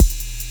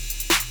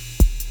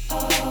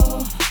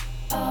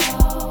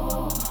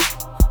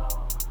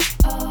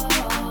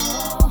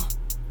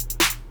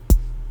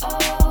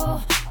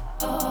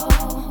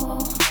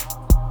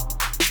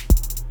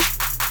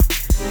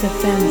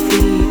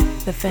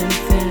the fem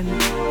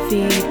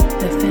feed,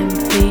 the fem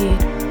feed,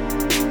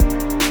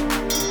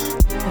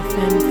 the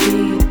fem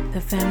feed,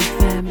 the fem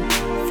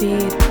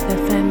feed, the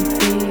fem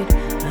feed.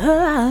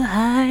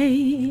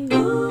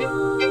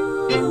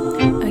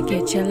 I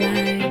get your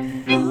life.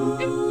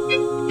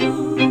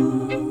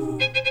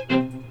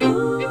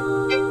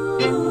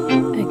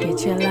 I get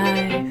your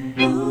life.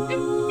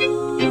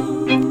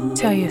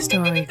 Tell your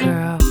story,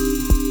 girl.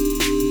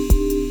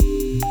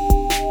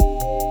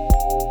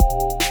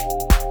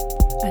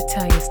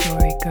 Tell your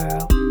story,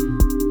 girl.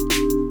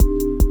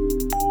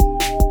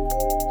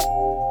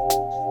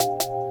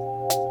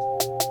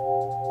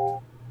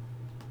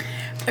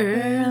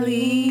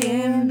 Early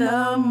in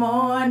the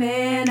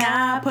morning,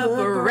 I put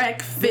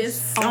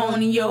breakfast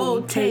on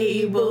your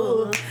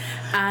table.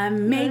 I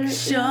make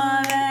sure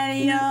that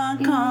your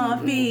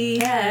coffee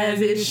has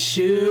its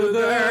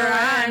sugar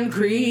and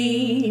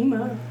cream.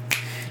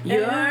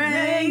 Your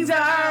eggs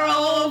are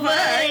over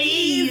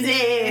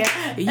easy.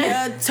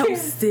 Your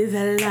toast is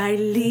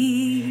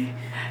lightly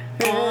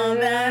on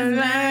that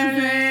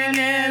morning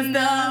in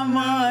the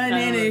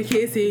morning. A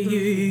kiss you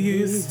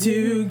used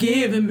to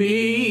give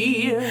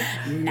me.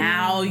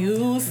 Now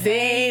you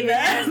say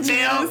the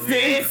milk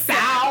is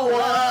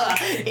sour.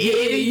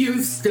 It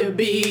used to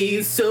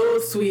be so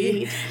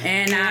sweet,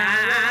 and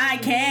I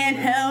can't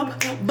help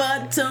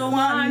but to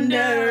wonder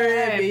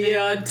if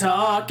you're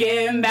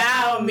talking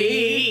about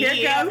me.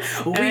 Here comes.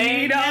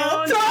 We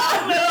don't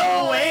talk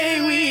the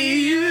way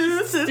we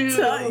used to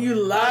talk. You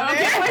love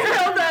it.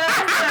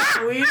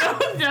 We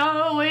don't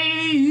talk the way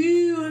we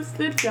used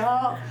to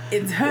talk.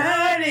 It's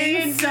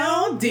hurting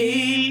so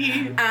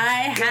deep.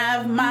 I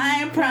have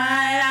my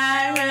pride.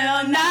 I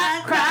will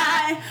not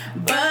cry,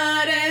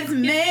 but it's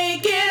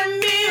making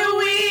me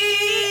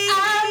weak.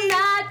 I'm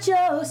not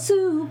your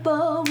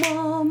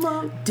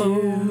superwoman. Do.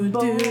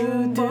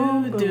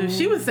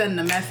 She was sending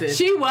a message.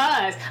 She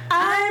was.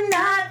 I'm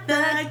not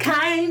the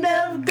kind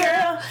of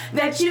girl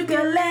that you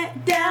can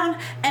let down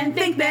and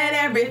think that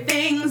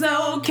everything's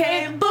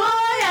okay. Boy,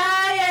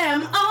 I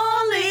am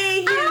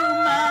only human.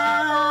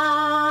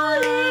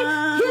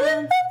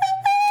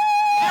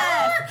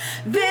 Yes.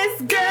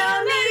 This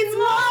girl needs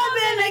more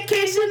than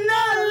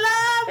occasional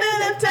love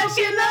and a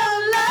touching of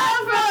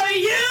love from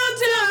you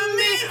to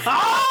me. Oh,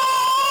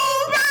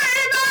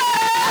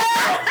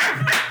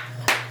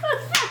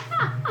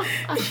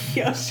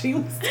 yo, she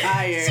was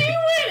tired. She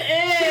went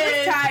in. She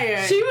was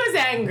tired. She was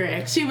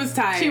angry. She was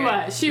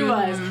tired. She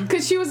was.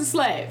 Because she was a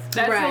slave.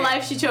 That's Right. the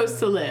life she chose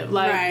to live.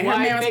 Like, Right. Her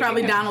name was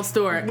probably Donald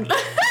Stewart.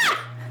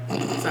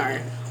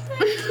 Sorry.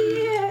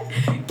 Yeah.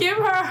 Give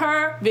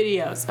her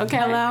videos, okay?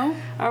 Hello?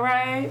 All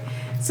right.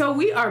 So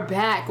we are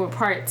back with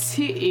part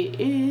 2.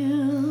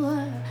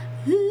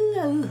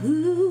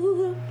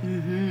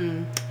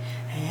 Mm-hmm.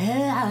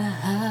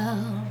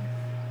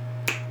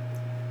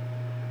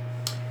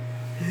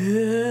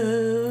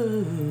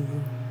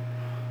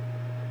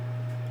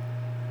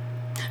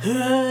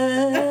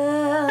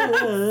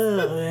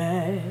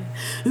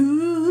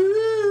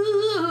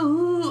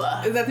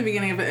 Is that the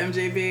beginning of an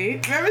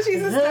MJB? Remember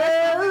she's a star?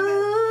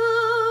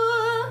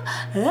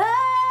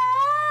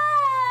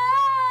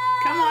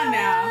 Come on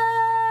now.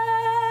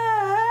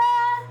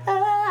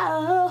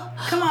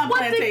 Come on,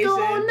 What's Plantation. it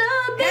gonna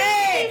be?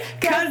 Hey,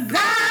 'cause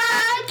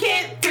I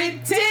can't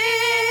pretend.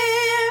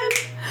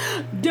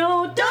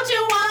 Don't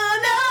you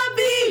wanna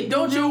be?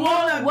 Don't you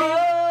wanna be?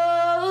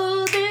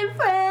 Golden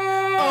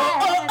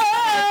friend.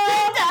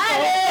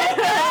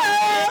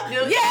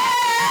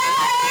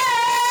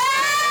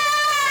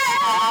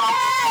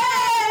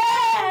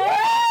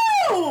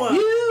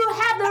 You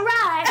have the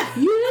right.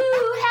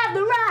 You have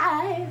the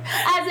right.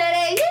 I said,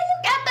 hey, you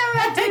got the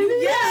right to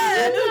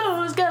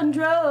lose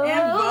control.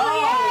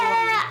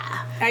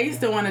 I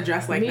used to want to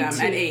dress like Me them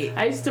too. at 8.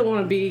 I used to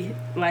want to be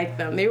like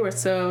them. They were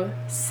so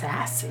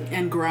sassy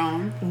And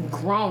grown. and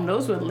grown.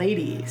 Those were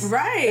ladies.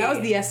 Right. That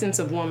was the essence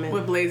of woman.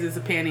 With blazers, a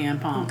panty,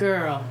 and pump.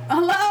 Girl.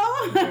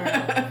 Hello?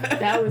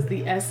 That was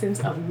the essence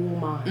of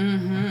woman.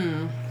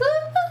 Mm-hmm.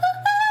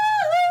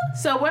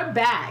 So we're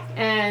back,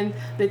 and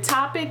the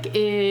topic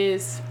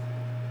is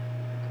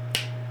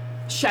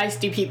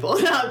shiesty people.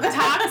 No,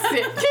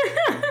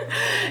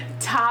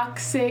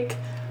 toxic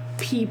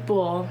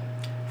people,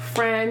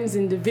 friends,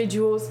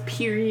 individuals,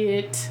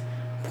 period,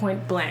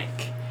 point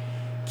blank.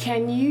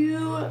 Can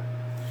you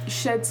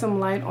shed some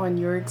light on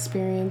your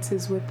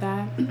experiences with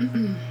that?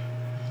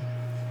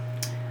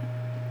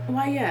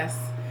 Why, yes.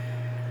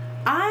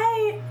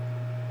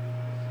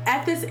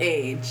 At this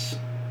age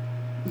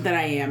that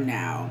I am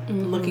now,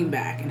 looking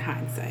back in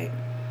hindsight,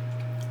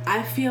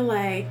 I feel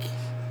like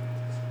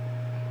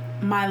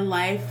my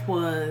life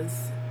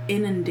was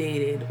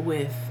inundated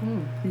with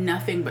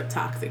nothing but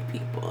toxic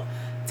people.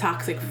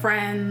 Toxic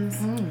friends,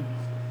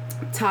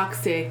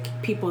 toxic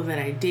people that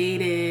I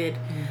dated.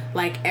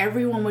 Like,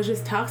 everyone was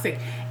just toxic.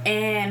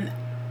 And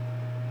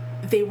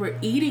they were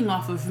eating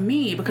off of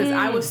me because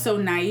I was so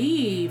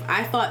naive.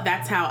 I thought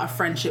that's how a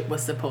friendship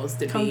was supposed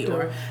to be,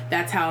 or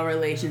that's how a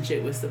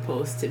relationship was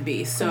supposed to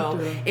be. So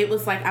it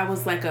was like I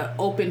was like a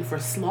open for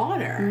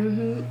slaughter.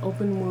 Mm-hmm.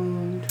 Open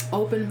wound.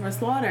 Open for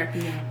slaughter.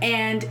 Yeah.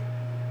 And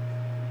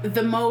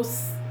the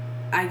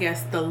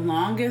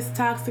longest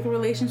toxic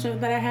relationship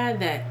that I had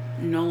that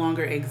no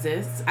longer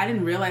exists, I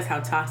didn't realize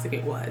how toxic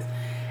it was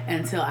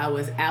until I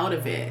was out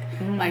of it.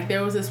 Like,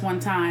 there was this one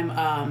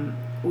time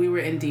we were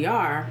in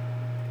DR.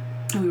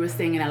 We were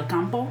staying in El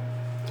Campo.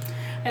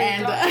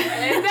 And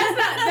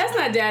that's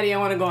not Daddy, I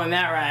want to go on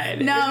that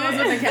ride. No, it was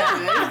with the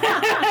cabin.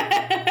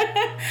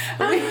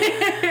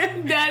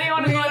 Daddy, I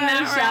want to go on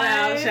that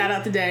ride. Shout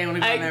out to Daddy, I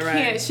want to go on that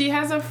ride. She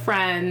has a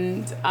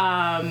friend,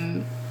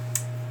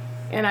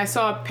 and I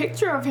saw a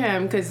picture of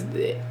him because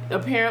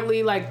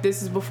apparently, like,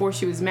 this is before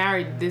she was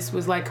married. This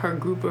was like her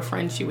group of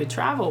friends she would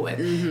travel with.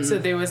 Mm-hmm. So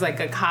there was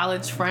like a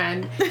college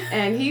friend,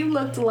 and he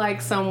looked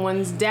like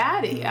someone's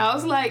daddy. I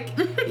was like,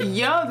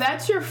 yo,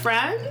 that's your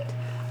friend?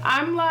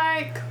 I'm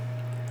like,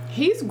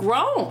 he's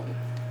grown.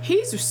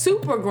 He's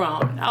super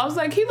grown. I was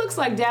like, he looks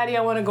like Daddy,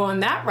 I want to go on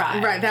that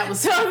ride. Right, that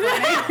was so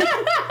funny.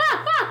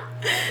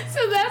 So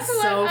that's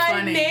what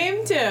I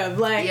named him.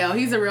 Like, yo,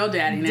 he's a real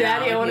daddy now.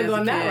 Daddy, I want to go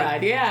on that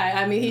ride. Yeah,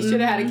 I mean, he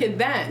should have had a kid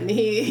then.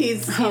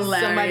 He's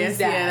somebody's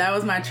dad. Yeah, that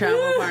was my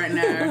travel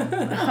partner.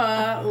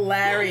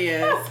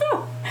 Hilarious.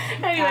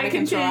 Anyway,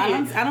 continue.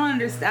 I don't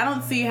understand. I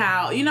don't see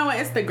how. You know what?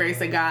 It's the grace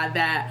of God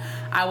that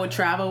I would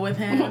travel with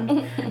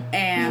him,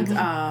 and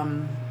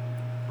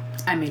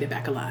I made it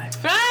back alive.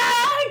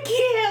 I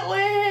can't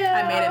win.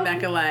 I made it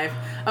back alive.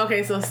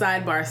 Okay, so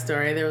sidebar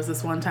story. There was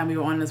this one time we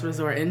were on this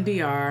resort in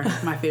DR,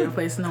 my favorite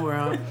place in the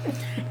world.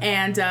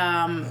 And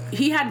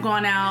he had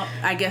gone out,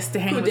 I guess, to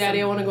hang with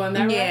Daddy, I want to go on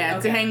that ride? Yeah,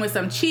 okay. to hang with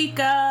some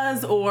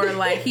chicas, or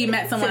like he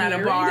met someone at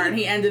a bar and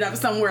he ended up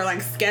somewhere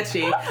like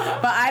sketchy.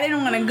 But I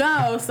didn't want to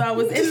go, so I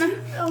was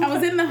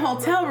in the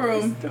hotel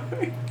room.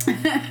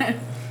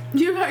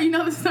 You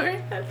know the story?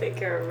 I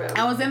think I remember.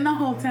 I was in the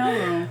hotel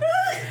room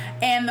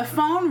and the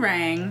phone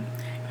rang,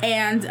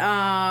 and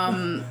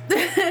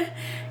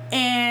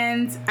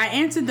and I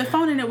answered the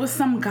phone, and it was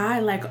some guy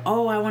like,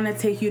 oh, I want to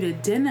take you to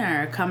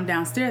dinner. Come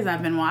downstairs.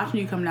 I've been watching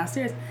you come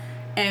downstairs.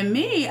 And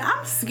me,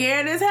 I'm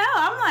scared as hell.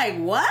 I'm like,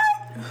 what?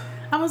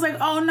 I was like,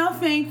 oh, no,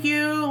 thank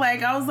you.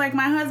 Like, I was like,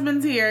 my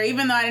husband's here.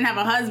 Even though I didn't have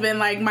a husband,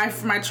 like, my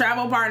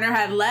travel partner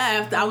had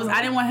left.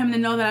 I didn't want him to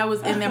know that I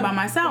was in there by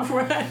myself.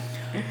 Right.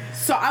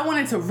 So I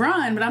wanted to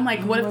run, but I'm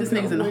like, what if this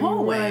nigga's in the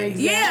hallway?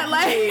 Exactly. Yeah,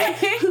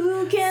 like,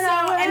 who can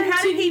I run and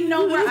how did he to?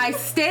 know where I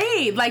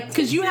stayed? Like,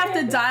 because you have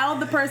to dial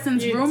the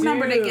person's room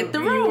number to get the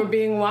room. You were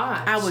being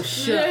watched. I was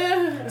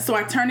shook. So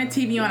I turned the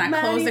TV on, I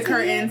closed the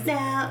curtains.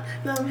 Now,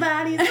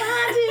 nobody's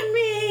watching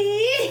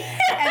me.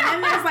 And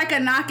then there's like a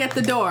knock at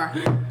the door.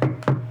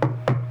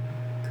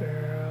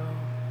 Girl.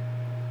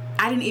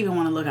 I didn't even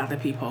want to look out the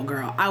peephole,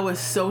 girl. I was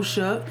so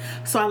shook.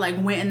 So I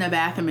like went in the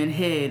bathroom and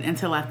hid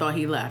until I thought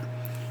he left.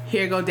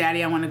 Here go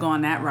Daddy, I want to go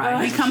on that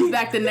ride. He comes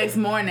back the next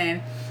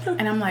morning,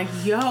 and I'm like,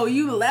 yo,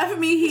 you left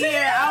me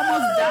here. I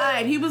almost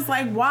died. He was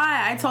like,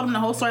 why? I told him the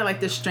whole story. Like,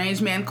 this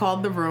strange man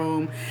called the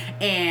room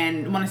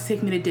and wanted to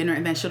take me to dinner,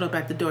 and then showed up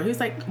at the door. He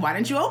was like, why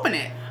didn't you open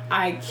it?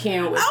 I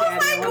can't with I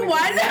was Daddy. like,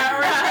 why that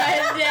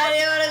ride? Daddy,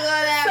 I want to go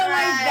on that So,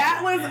 ride. like,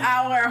 that was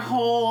our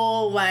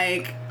whole,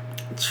 like,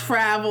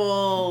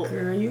 travel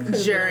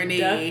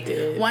journey.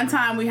 One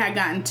time we had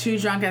gotten too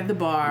drunk at the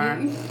bar,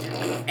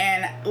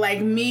 and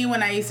like me,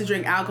 when I used to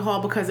drink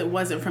alcohol, because it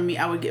wasn't for me,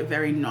 I would get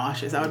very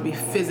nauseous. I would be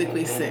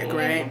physically sick,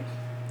 right?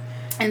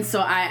 And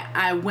so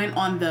I went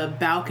on the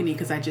balcony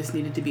because I just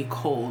needed to be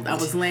cold. I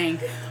was laying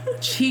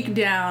cheek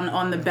down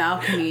on the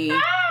balcony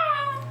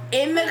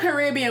in the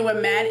Caribbean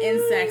with mad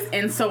insects,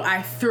 and so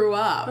I threw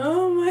up.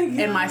 Oh my God.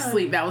 In my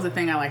sleep. That was a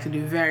thing I like to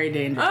do. Very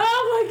dangerous.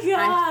 Oh my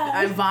God.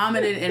 I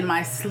vomited in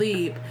my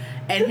sleep,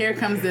 and here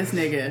comes this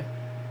nigga.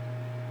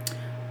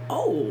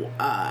 Oh,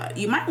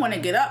 you might want to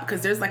get up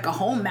because there's like a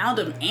whole mound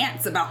of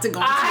ants about to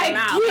go into your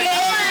mouth. Can you help me?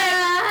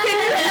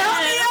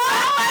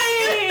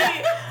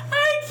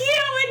 I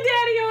can't with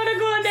Daddy. I want to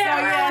go on that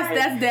ride.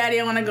 Yes, that's Daddy.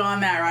 I want to go on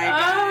that ride.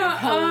 Guys.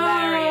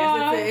 Hilarious.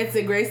 It's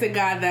a grace of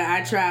God that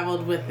I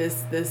traveled with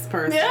this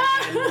person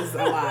and was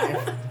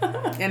alive,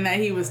 and that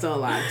he was still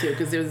alive too.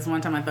 Because there was this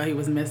one time I thought he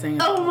was missing.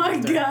 Oh my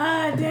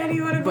God, Daddy,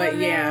 I want to go on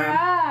that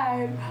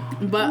ride.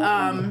 But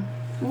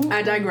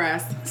I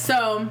digress.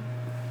 So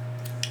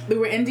we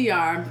were in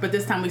DR, but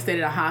this time we stayed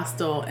at a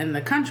hostel in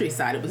the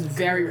countryside. It was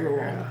very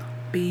rural.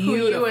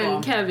 Beautiful. Who, you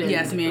and Kevin?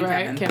 Yes, me and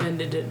right? Kevin.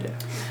 Kevin did.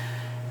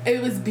 It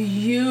was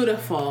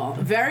beautiful.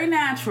 Very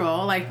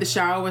natural. Like, the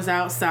shower was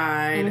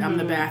outside. Mm-hmm.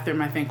 The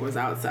bathroom, I think, was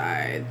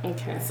outside.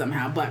 Okay.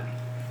 Somehow. But,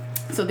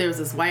 so there was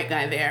this white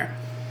guy there.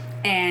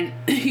 And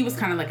he was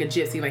kind of like a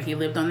gypsy. Like, he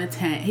lived in a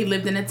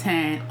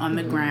tent on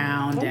the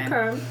ground. Okay.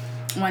 And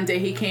one day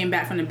he came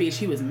back from the beach.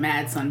 He was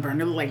mad sunburned.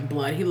 It looked like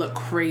blood. He looked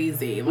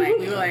crazy. Like,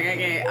 we were like,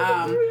 okay.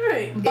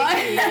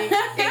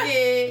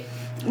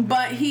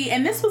 But he,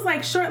 and this was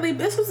like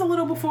this was a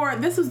little before,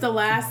 this was the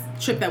last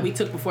trip that we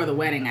took before the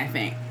wedding, I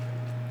think.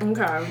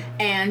 Okay.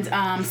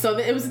 And so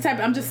it was the type,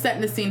 I'm just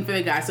setting the scene for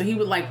the guy. So he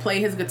would like play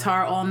his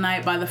guitar all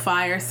night by the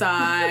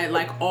fireside,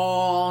 like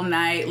all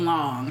night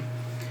long.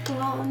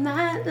 All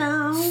night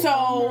long.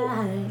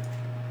 So,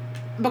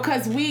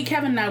 because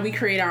Kevin and I, we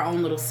create our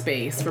own little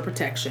space for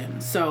protection.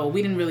 So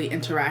we didn't really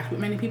interact with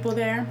many people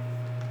there.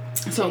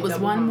 So it was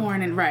one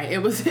morning, right?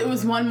 It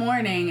was one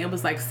morning. It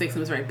was like 6. It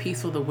was very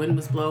peaceful. The wind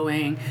was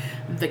blowing.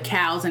 The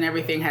cows and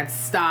everything had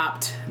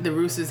stopped. The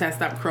roosters had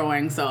stopped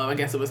crowing. So I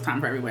guess it was time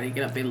for everybody to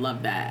get up. They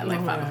love that at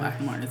like 5 o'clock in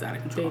the morning. It's out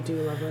of control. They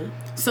do love it.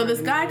 So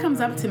this guy comes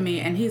up to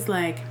me and he's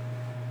like,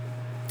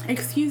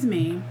 "Excuse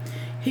me."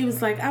 He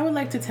was like, "I would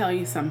like to tell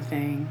you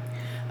something."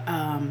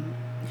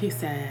 He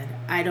said,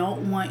 "I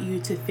don't want you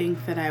to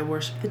think that I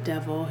worship the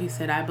devil." He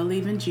said, "I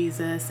believe in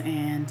Jesus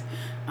and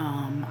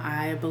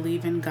I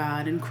believe in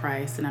God and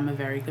Christ and I'm a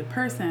very good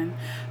person."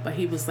 But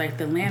he was like,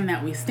 "The land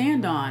that we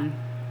stand on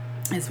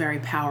is very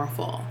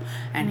powerful."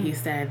 And he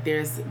said,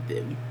 "There's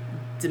the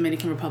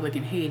Dominican Republic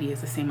and Haiti is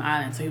the same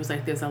island." So he was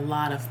like, "There's a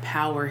lot of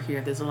power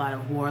here. There's a lot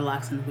of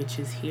warlocks and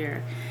witches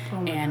here."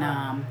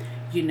 And,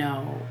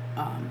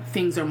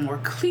 things are more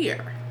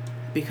clear.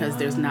 Because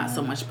there's not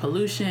so much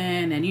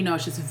pollution and,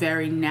 it's just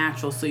very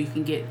natural. So you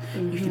can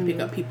you can pick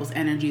up people's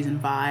energies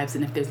and vibes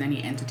and if there's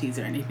any entities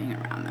or anything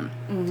around them.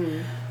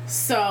 Mm-hmm.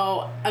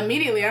 So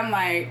immediately I'm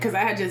like, because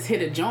I had just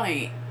hit a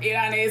joint, you know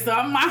what I mean?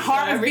 So my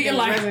heart is beating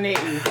like,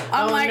 resonating.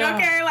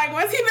 Okay, like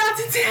what's he about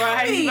to tell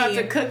me? He's about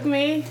to cook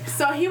me?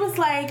 So he was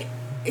like,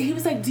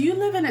 "Do you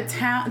live in a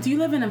town? Do you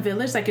live in a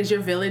village? Like, is your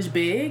village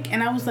big?"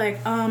 And I was like,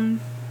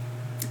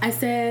 I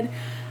said,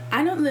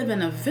 "I don't live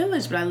in a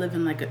village, but I live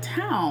in like a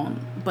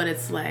town. But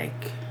it's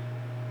like,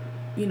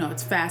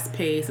 it's fast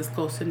paced. It's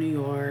close to New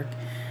York."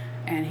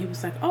 And he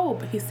was like, "Oh,"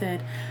 but he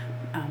said,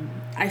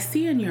 "I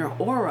see in your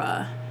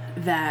aura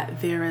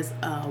that there is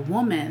a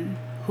woman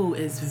who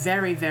is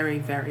very, very,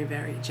 very,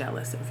 very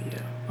jealous of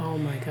you." Oh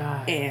my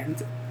God.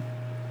 And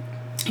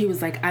he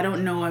was like, "I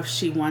don't know if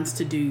she wants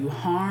to do you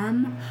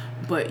harm,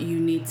 but you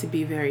need to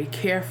be very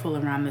careful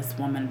around this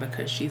woman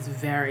because she's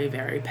very,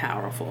 very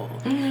powerful.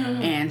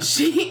 And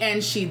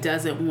she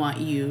doesn't want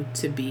you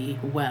to be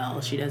well.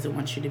 She doesn't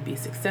want you to be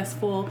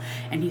successful."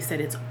 And he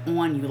said, "It's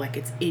on you, like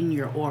it's in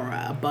your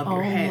aura, above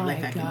your head,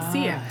 like I can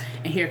see it."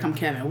 And here come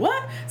Kevin.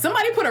 "What?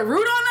 Somebody put a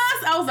root on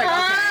us?" I was like,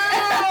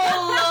 "Okay."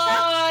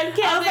 Oh Lord,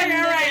 Kevin. I was like,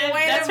 "All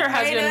right, that's her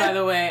husband, by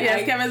the way.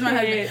 Yes, Kevin's my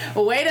husband.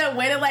 Way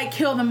to like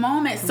kill the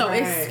moment. So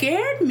it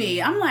scared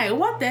me. I'm like,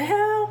 what the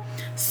hell?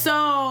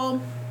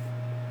 So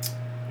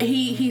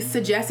he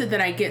suggested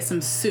that I get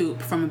some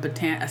soap from a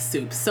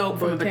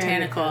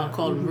botanical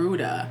called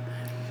Ruta.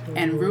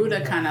 And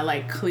Ruta kind of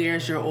like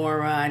clears your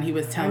aura, and he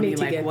was telling me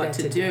like what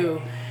to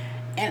do.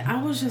 And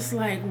I was just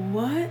like,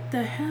 what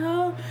the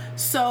hell?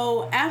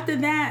 So after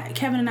that,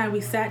 Kevin and I, we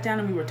sat down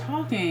and we were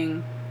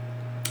talking,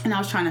 and I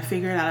was trying to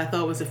figure it out. I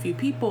thought it was a few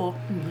people.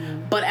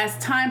 Mm-hmm. But as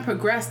time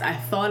progressed, I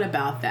thought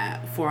about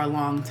that for a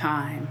long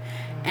time.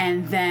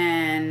 And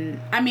then,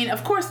 I mean,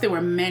 of course, there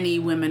were many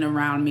women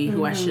around me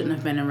who I shouldn't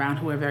have been around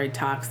who were very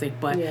toxic.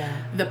 But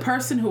the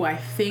person who I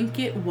think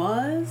it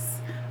was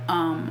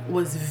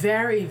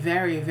very,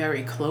 very,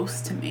 very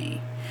close to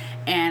me.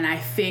 And I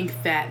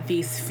think that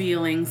these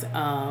feelings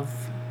of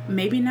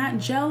maybe not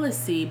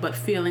jealousy, but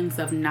feelings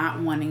of not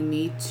wanting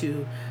me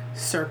to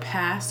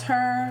surpass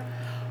her,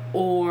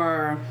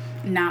 or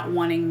not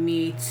wanting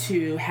me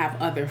to have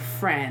other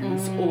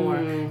friends, or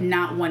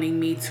not wanting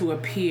me to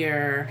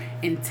appear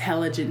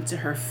intelligent to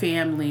her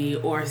family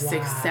or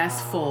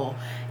successful.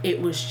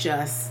 It was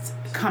just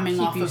coming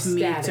off of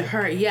me to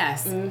her.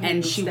 Yes.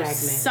 And she was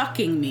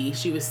sucking me.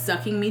 She was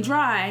sucking me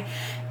dry.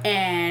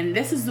 And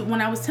this is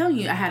when I was telling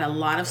you I had a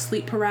lot of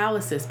sleep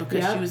paralysis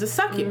because she was a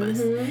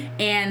succubus.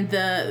 And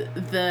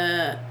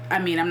the I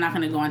mean, I'm not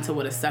going to go into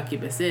what a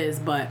succubus is,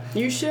 but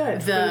you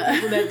should. For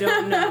people that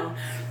don't know.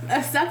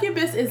 A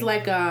succubus is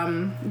like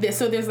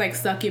so there's like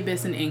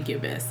succubus and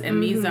incubus,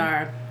 and these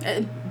are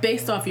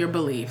based off your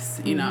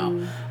beliefs, you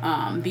know.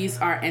 These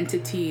are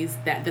entities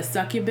that the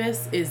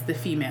succubus is the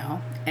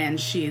female, and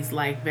she's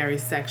like very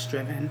sex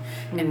driven,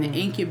 and the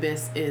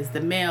incubus is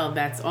the male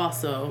that's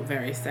also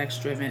very sex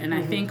driven. And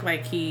I think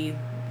like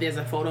there's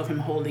a photo of him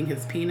holding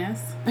his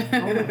penis. Oh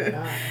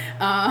my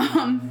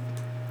god.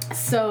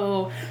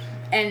 So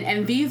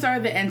and these are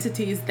the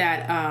entities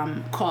that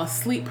cause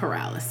sleep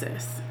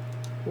paralysis.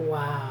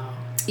 Wow.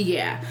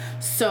 Yeah.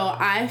 So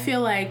I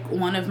feel like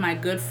one of my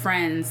good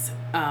friends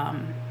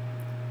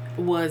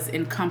was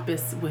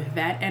encompassed with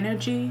that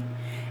energy,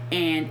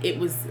 and it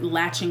was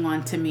latching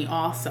on to me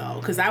also,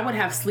 because I would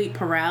have sleep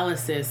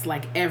paralysis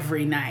like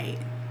every night.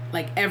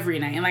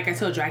 And like I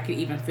told you, I could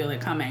even feel it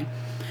coming.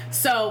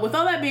 So with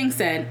all that being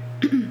said,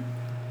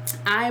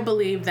 I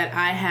believe that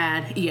I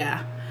had,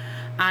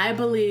 I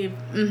believe,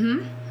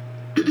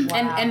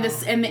 wow. and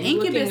the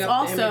incubus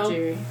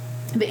also.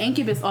 The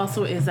incubus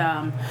also is,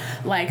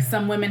 like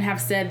some women have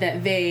said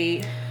that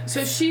they...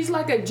 So she's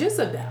like a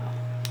Jezebel.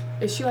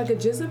 Is she like a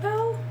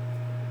Jezebel?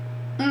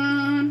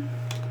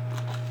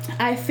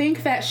 I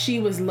think that she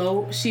was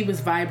low. She was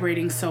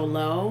vibrating so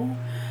low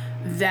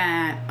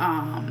that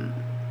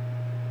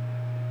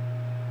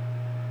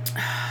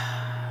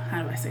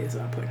I say this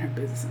without putting her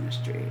business in the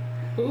street?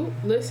 Ooh,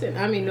 listen,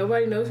 I mean,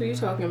 nobody knows who you're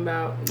talking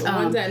about. The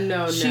ones that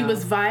know. She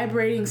was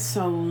vibrating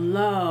so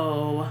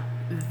low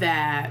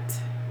that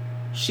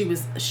she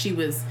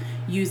was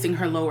using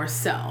her lower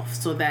self,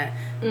 so that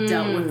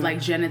dealt with like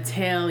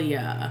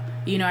genitalia.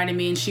 You know what I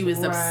mean? She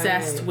was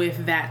obsessed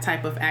with that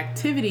type of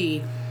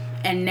activity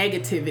and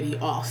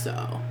negativity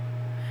also.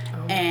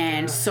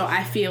 And so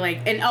I feel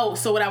like,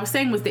 so what I was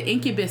saying was the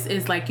incubus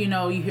is like, you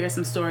know, you hear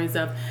some stories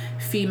of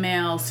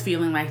females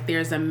feeling like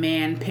there's a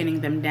man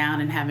pinning them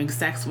down and having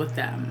sex with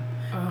them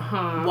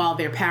while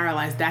they're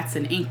paralyzed. That's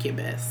an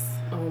incubus.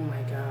 Oh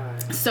my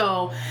God.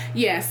 So,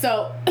 yeah,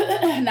 so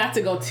not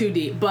to go too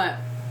deep, but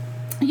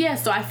yeah,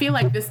 so I feel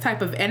like this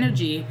type of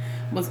energy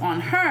was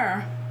on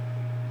her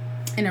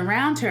and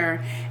around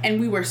her, and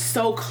we were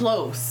so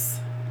close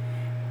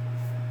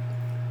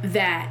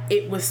that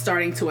it was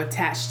starting to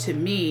attach to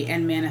me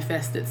and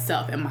manifest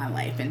itself in my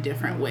life in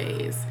different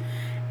ways.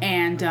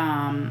 And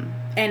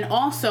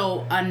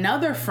also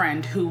another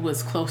friend who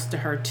was close to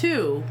her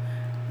too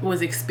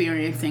was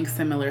experiencing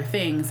similar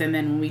things. And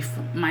then when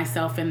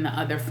myself and the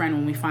other friend,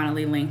 when we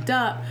finally linked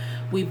up,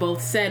 we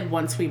both said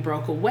once we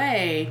broke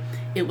away,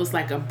 it was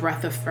like a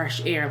breath of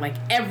fresh air. Like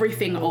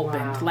everything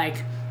opened. Wow.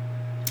 Like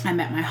I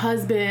met my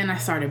husband, I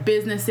started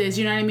businesses,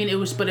 you know what I mean? It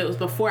was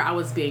before I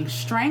was being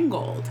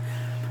strangled.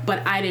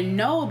 But I didn't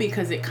know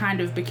because it kind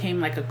of became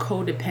like a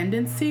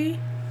codependency,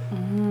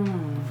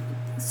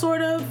 sort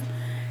of.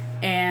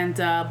 And,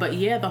 but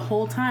yeah, the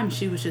whole time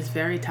she was just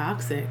very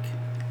toxic.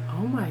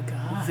 Oh my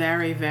God.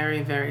 Very,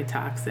 very, very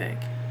toxic.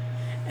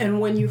 And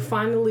when you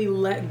finally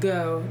let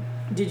go,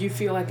 did you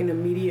feel like an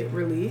immediate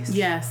release?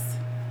 Yes.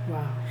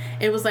 Wow.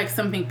 It was like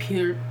something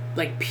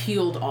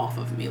peeled off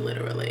of me,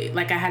 literally.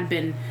 Like I had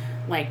been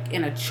like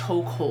in a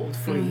chokehold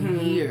for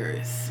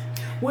years.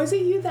 Was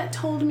it you that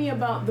told me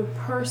about the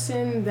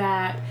person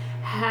that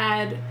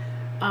had,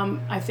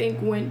 I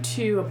think went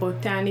to a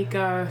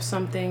botanica or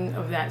something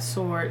of that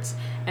sort,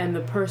 and the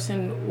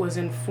person was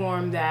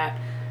informed that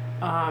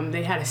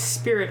they had a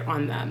spirit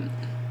on them,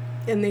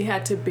 and they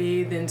had to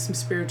bathe in some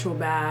spiritual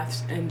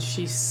baths, and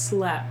she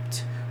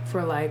slept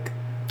for like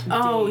days.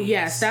 Oh,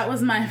 yes. That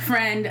was my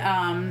friend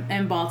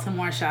in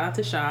Baltimore. Shout out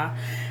to Shaw.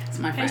 It's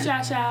my friend.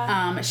 Hey,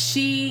 Shaw.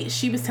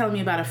 She was telling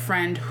me about a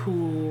friend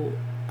who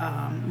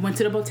went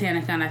to the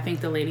Botanica, and I think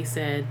the lady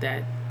said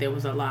that there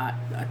was a lot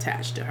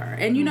attached to her.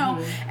 And, you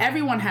know,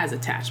 everyone has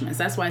attachments.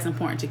 That's why it's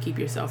important to keep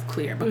yourself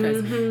clear.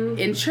 Because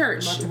in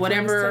church,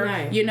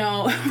 whatever, you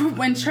know,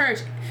 when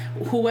church,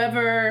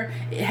 whoever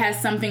has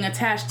something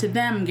attached to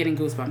them, I'm getting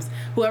goosebumps.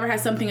 Whoever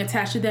has something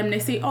attached to them, they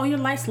say, oh, your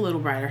light's a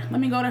little brighter.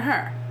 Let me go to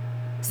her.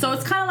 So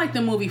it's kind of like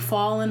the movie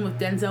Fallen with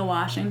Denzel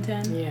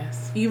Washington.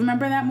 Yes. You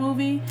remember that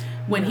movie?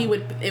 When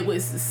it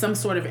was some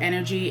sort of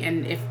energy,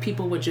 and if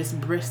people would just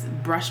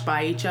brush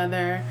by each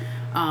other,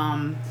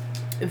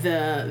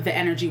 the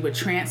energy would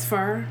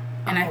transfer.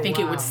 And I think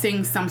it would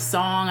sing some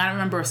song. I don't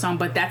remember a song,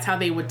 but that's how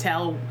they would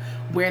tell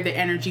where the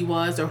energy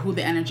was or who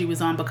the energy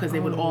was on, because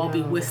they would all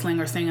be whistling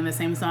or singing the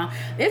same song.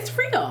 It's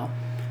real.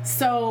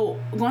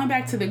 So going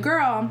back to the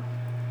girl,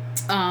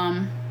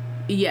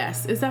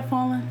 yes. Is that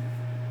Fallen?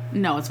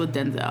 No, it's with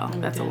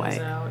Denzel. That's a white.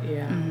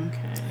 Yeah.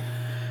 Okay.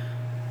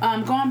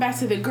 Going back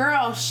to the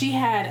girl, she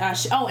had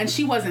and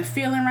she wasn't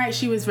feeling right.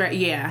 She was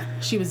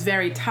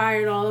very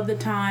tired all of the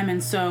time,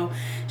 and so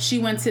she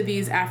went to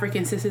these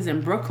African sisters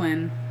in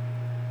Brooklyn,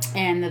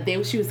 and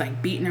she was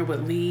like beating her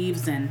with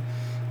leaves, and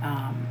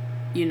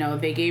you know,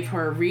 they gave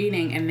her a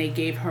reading, and they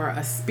gave her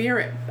a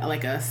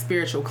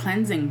spiritual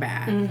cleansing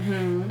bath.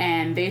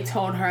 And they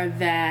told her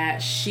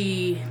that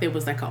there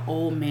was like an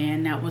old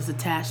man that was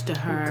attached to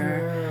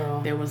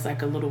her. There was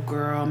like a little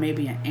girl,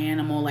 maybe an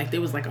animal, like there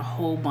was like a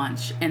whole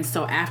bunch. And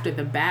so after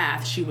the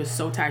bath, she was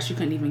so tired she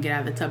couldn't even get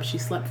out of the tub. She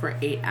slept for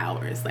 8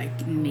 hours,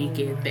 like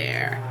naked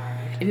there. God.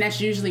 And that's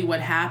usually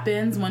what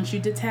happens once you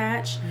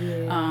detach.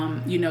 Yeah.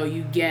 You know,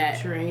 you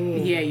get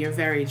drained. Yeah, you're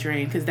very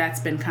drained, because that's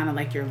been kind of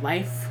like your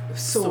life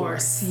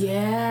source.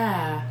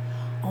 Yeah.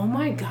 Oh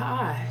my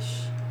gosh.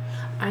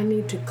 I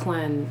need to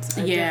cleanse.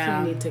 I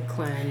definitely need to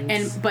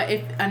cleanse. But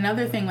if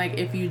another thing, like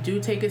if you do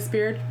take a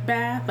spirit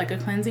bath, like a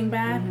cleansing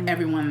bath,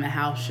 everyone in the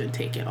house should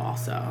take it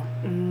also.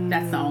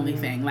 That's the only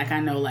thing. Like I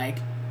know, like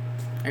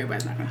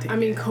everybody's not gonna take it. I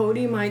mean,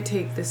 Cody might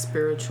take the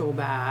spiritual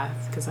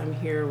bath because I'm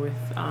here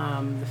with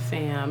the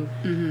fam.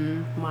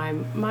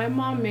 My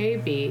mom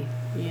maybe,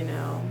 you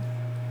know.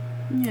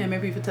 Yeah,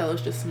 maybe you could tell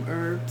us just some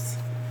herbs.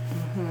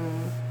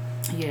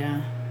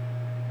 Yeah.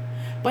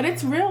 But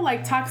it's real,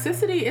 like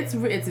toxicity, it's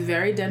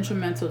very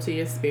detrimental to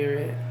your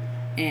spirit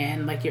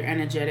and like your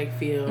energetic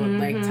field.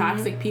 Like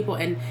toxic people,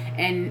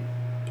 and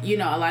you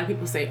know, a lot of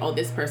people say, oh,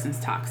 this person's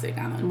toxic,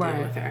 I don't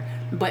deal with her.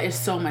 But it's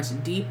so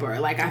much deeper.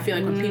 Like, I feel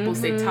like when people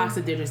say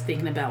toxic, they're just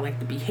thinking about, like,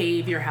 the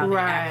behavior, how they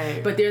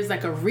act. But there's,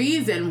 like, a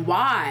reason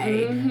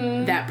why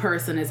that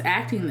person is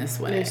acting this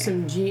way. There's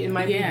some, it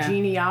might be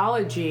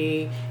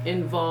genealogy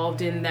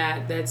involved in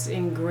that's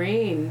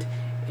ingrained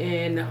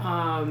in,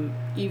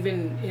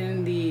 even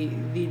in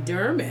the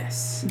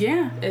dermis.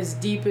 Yeah. As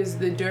deep as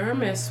the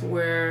dermis,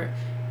 where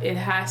it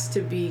has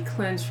to be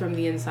cleansed from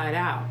the inside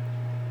out.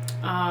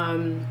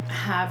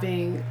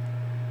 Having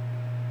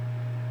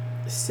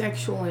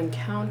sexual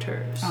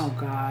encounters. Oh,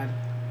 God.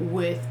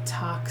 With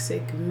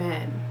toxic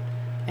men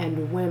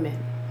and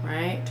women,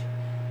 right?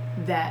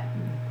 That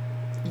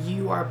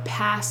you are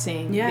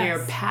passing,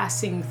 they're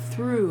passing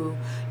through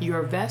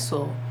your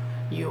vessel,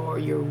 your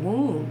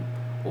womb,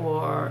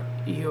 or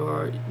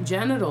your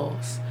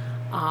genitals.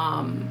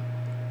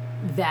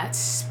 That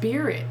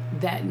spirit,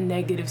 that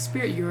negative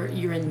spirit, you're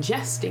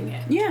ingesting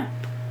it. Yeah.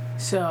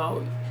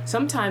 So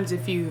sometimes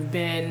if you've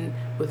been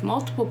with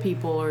multiple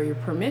people, or you're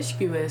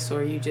promiscuous,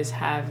 or you just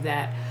have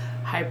that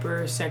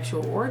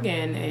hypersexual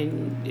organ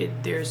and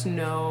there's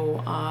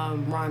no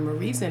rhyme or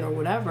reason or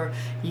whatever,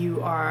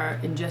 you are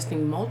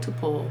ingesting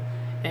multiple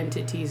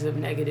entities of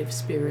negative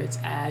spirits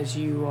as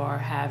you are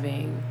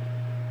having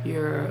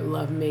your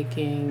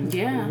lovemaking,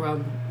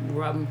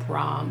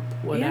 romp,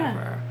 whatever.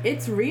 Yeah.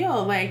 It's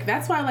real. Like,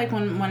 that's why, like,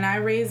 when I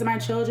raise my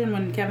children,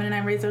 when Kevin and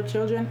I raise our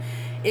children,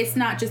 it's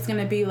not just going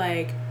to be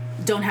like,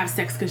 don't have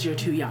sex because you're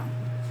too young.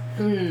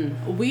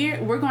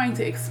 We're going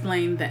to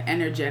explain the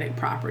energetic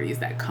properties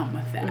that come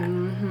with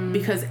that,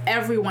 because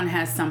everyone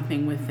has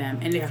something with them,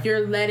 and if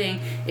you're living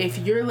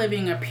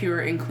a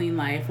pure and clean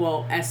life,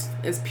 well, as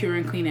pure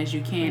and clean as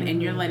you can,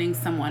 and you're letting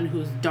someone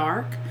who's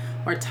dark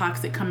or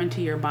toxic come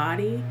into your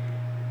body,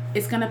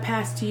 it's gonna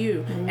pass to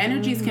you.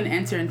 Energies can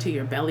enter into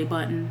your belly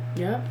button.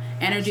 Yep.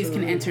 Energies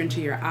can enter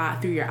into your eye,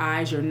 through your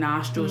eyes, your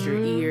nostrils, your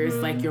ears,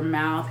 like your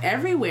mouth,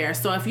 everywhere.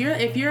 So if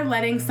you're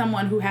letting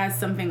someone who has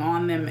something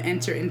on them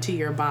enter into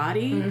your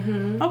body,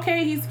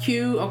 okay, he's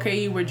cute, okay,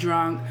 you were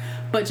drunk,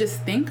 but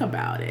just think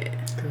about it.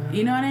 Girl.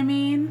 You know what I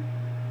mean?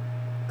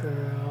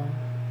 Girl.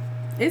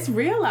 It's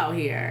real out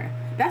here.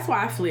 That's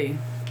why I flee.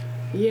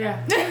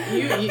 Yeah.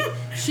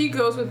 She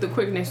goes with the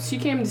quickness. She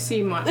came to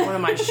see one of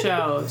my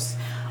shows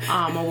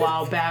a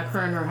while back, her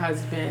and her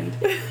husband,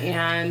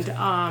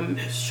 and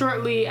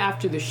shortly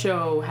after the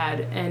show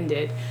had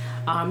ended,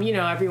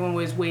 everyone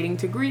was waiting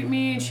to greet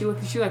me, and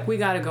she's like, we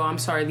gotta go, I'm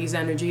sorry, these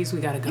energies,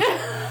 we gotta go.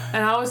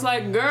 And I was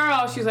like,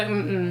 girl, she's like,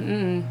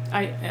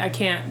 I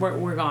can't,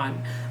 we're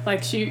gone.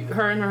 Like,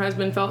 her and her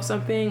husband felt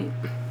something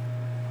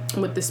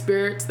with the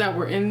spirits that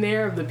were in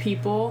there of the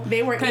people.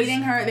 They were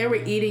eating her. They were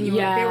eating you.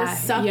 They were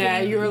sucking.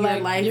 Yeah, you were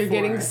like, life you're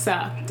force. Getting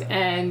sucked,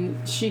 and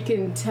she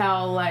can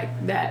tell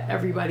like that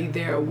everybody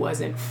there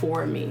wasn't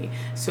for me,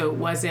 so it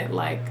wasn't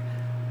like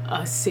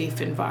a safe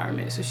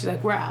environment. So she's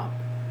like, we're out.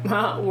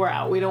 We're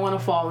out. We don't want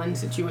to fall in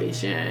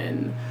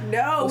situation.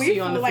 No, we'll see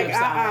you on the flip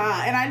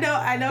side. And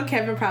I know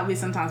Kevin probably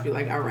sometimes be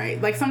like, all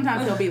right. Like,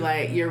 sometimes he'll be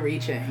like, you're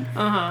reaching.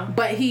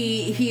 But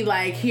he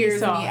like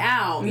hears me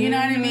out. You know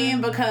what I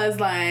mean? Because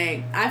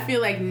like, I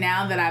feel like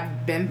now that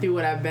I've been through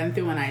what I've been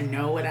through, and I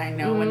know what I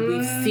know, and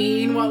we've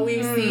seen what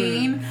we've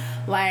seen,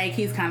 like,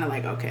 he's kind of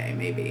like, okay,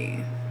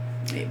 maybe,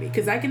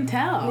 because I can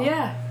tell.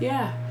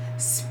 Yeah.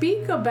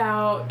 Speak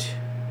about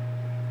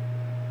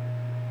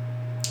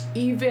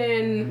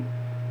even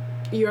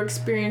your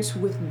experience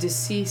with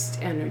deceased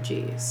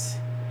energies.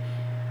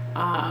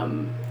 I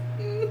know,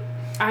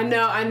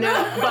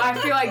 but I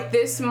feel like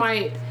this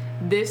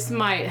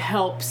might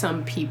help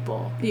some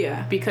people.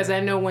 Yeah. Because I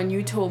know when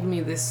you told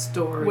me this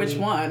story. Which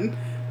one?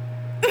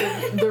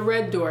 The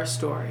red door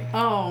story.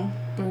 Oh.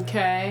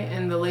 Okay,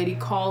 and the lady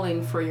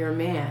calling for your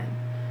man.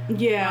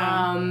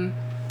 Yeah.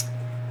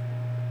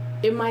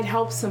 It might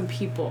help some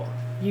people.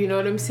 You know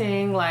what I'm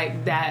saying?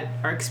 Like, that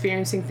are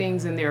experiencing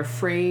things and they're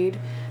afraid.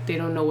 They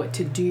don't know what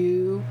to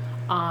do.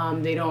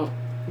 They don't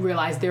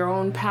realize their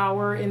own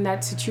power in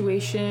that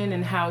situation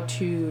and how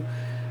to,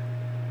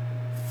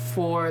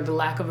 for the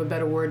lack of a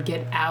better word,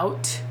 get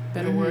out.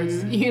 Better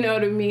words, you know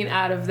what I mean?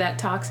 Out of that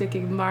toxic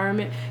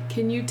environment.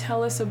 Can you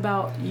tell us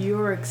about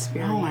your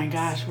experience? Oh my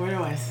gosh, where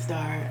do I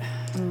start?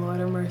 Lord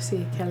of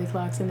mercy, Kelly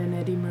Clarkson and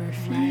Eddie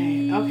Murphy.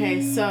 Right.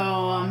 Okay,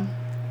 so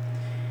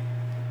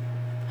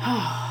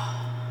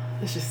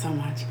there's just so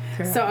much.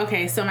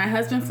 Correct. So my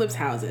husband flips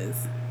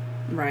houses,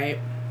 right?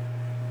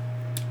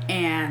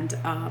 And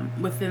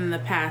within the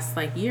past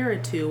like year or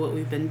two, what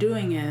we've been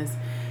doing is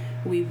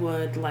we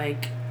would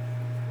like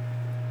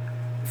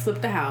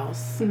flip the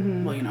house.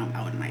 Well,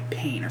 I wouldn't like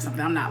paint or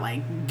something. I'm not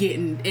like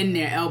getting in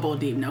there elbow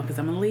deep, no, because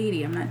I'm a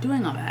lady. I'm not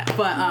doing all that.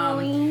 But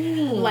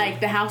like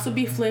the house would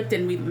be flipped,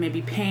 and we'd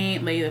maybe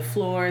paint, lay the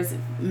floors,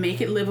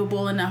 make it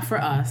livable enough for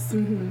us.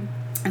 And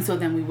so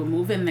then we would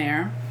move in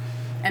there,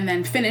 and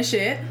then finish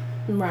it.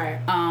 Right.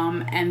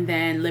 And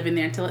then live in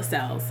there until it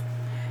sells.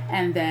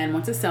 And then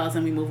once it sells,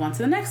 then we move on to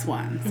the next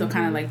one. So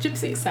kind of like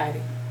Gypsy.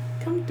 Exciting.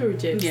 Come through,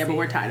 Gypsy. Yeah, but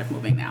we're tired of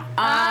moving now.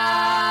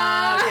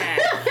 Okay.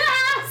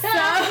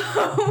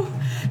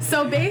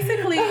 So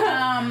basically,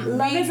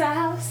 love is a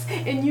house,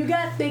 and you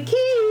got the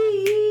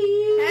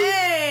key.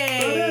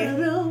 Hey.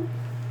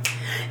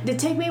 To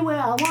take me where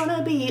I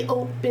wanna be.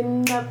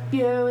 Open up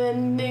your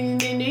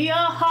ending into your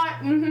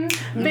heart,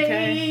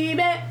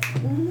 baby.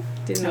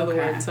 Didn't know the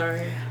word.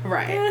 Sorry.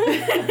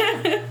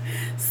 Right.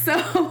 So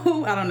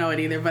I don't know it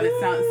either, but it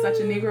sounds such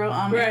a Negro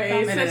anthem. Right.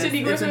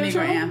 It's a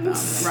Negro anthem.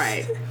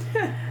 Right.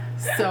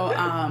 So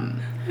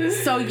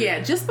So yeah,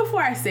 just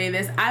before I say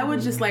this, I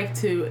would just like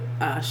to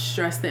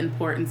stress the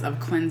importance of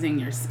cleansing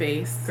your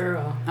space.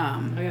 Girl, I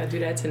gotta do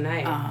that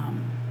tonight.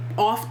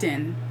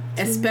 Often,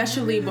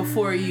 especially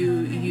before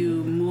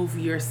you move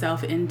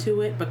yourself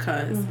into it,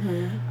 because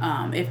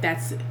if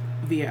that's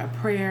via a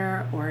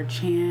prayer or a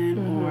chant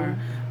or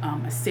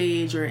a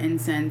sage or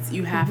incense,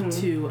 you have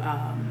to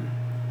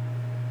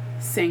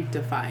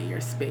sanctify your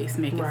space,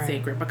 make it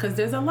sacred, because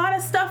there's a lot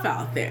of stuff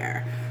out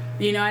there.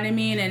 You know what I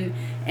mean?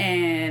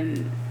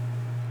 And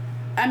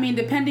I mean,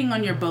 depending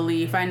on your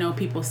belief, I know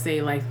people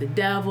say like the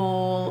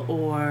devil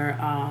or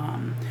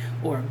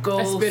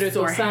ghosts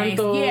or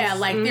santos. Yeah,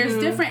 like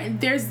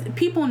there's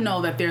people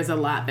know that there's a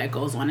lot that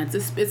goes on.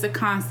 It's a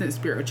constant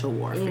spiritual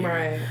warfare.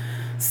 Right.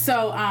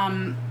 So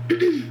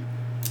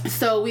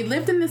so we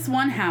lived in this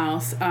one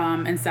house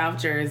in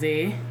South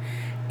Jersey,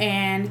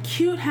 and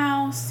cute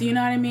house, you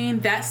know what I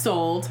mean? That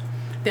sold.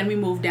 Then we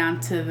moved down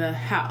to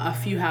a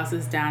few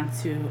houses down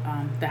to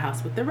the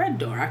house with the red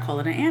door. I call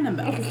it an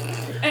Annabelle.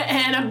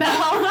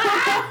 Annabelle.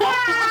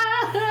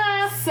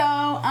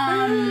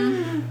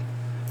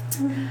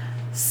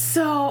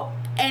 So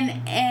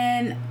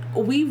and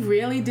we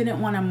really didn't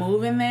want to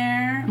move in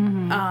there.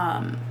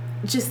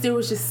 There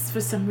was just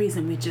for some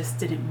reason we just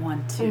didn't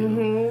want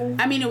to.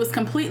 I mean, it was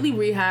completely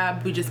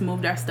rehab. We just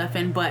moved our stuff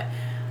in, but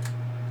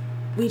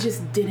we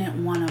just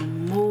didn't want to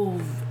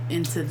move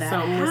into that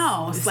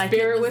house. Like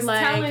Spirit was like,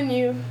 telling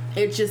you.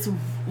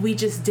 We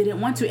just didn't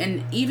want to,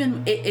 and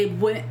even it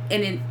wouldn't.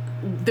 And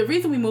the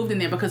reason we moved in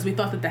there because we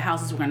thought that the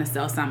houses were going to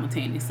sell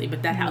simultaneously,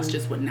 but that house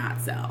just would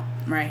not sell,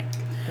 right?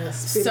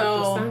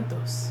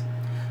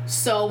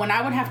 So when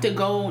I would have to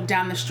go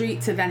down the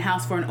street to that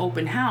house for an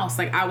open house,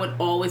 like I would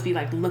always be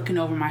like looking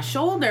over my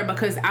shoulder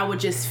because I would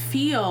just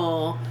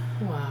feel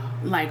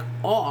like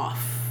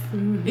off.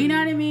 You know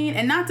what I mean?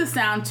 And not to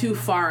sound too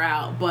far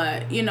out,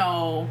 but you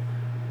know,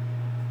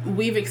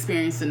 we've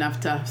experienced enough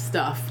tough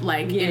stuff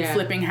like in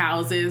flipping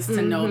houses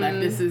to know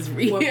that this is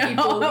real.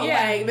 People,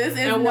 like this is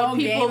and no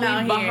game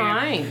out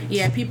here.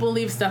 Yeah, people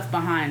leave stuff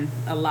behind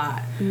a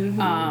lot.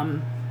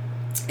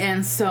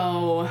 And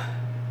so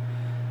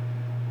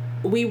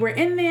we were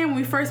in there when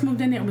we first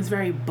moved in there. It was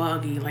very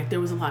buggy. Like there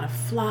was a lot of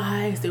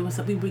flies. We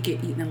would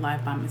get eaten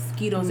alive by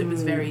mosquitoes. It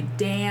was very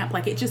damp.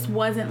 Like it just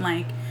wasn't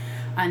like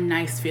a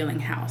nice feeling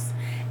house.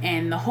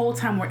 And the whole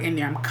time we're in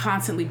there, I'm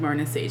constantly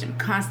burning sage. I'm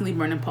constantly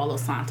burning Palo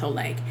Santo.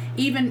 Like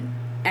even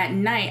at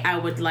night, I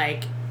would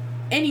like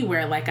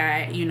anywhere. Like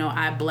I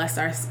bless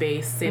our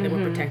space, say that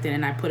we're protected,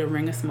 and I put a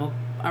ring of smoke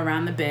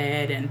around the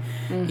bed, and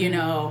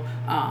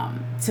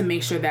to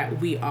make sure that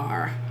we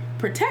are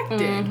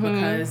protected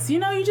because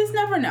you just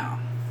never know.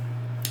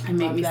 It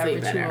made me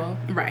sleep better.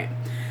 Right.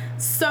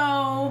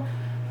 So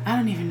I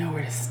don't even know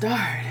where to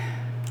start.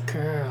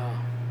 Girl.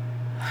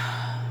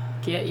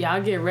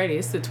 Y'all get ready.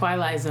 It's the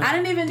Twilight Zone. I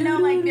didn't even know,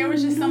 like, there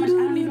was just so much. I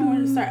don't even know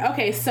where to start.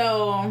 Okay,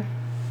 so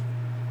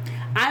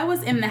I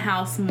was in the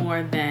house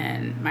more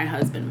than my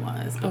husband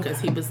was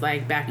because he was,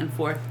 like, back and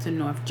forth to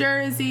North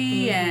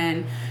Jersey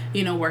and,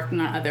 working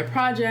on other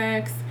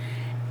projects.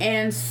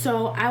 And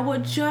so I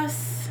would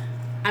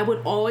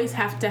always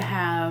have to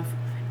have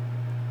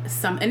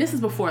and this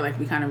is before, like,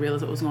 we kind of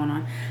realized what was going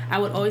on. I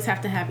would always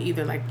have to have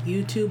either, like,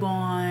 YouTube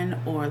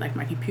on or, like,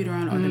 my computer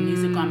on or the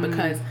music on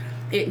because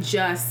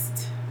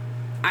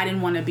I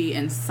didn't want to be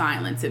in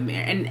silence in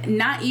there. And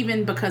not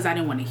even because I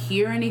didn't want to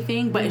hear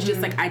anything, but it's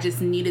just like I just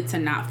needed to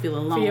not feel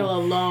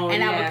alone.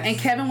 And and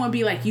Kevin would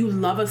be like, you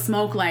love a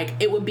smoke. Like,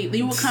 you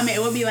would come in,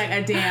 it would be like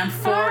a damn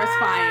forest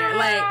fire.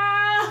 Like,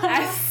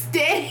 I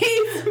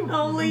stayed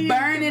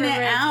burning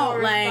it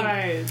out. Like,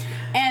 fires.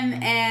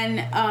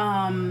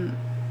 And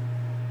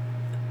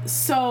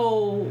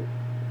so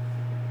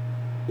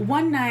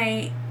one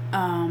night,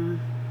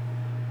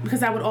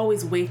 because I would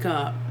always wake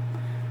up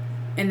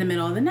in the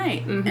middle of the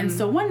night. And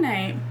so one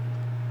night,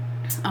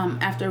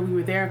 after we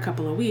were there a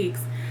couple of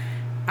weeks,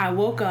 I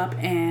woke up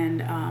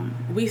and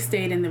we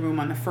stayed in the room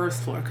on the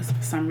first floor because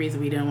for some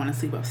reason we didn't want to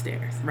sleep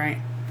upstairs, right?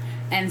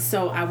 And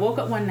so I woke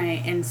up one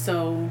night, and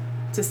so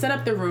to set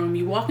up the room,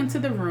 you walk into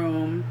the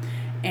room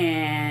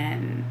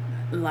and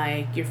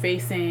like you're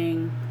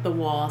facing the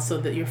wall so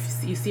that you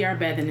see our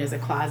bed, and there's a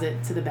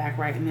closet to the back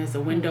right, and there's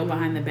a window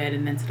behind the bed,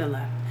 and then to the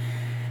left.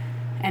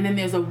 And then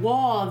there's a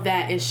wall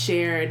that is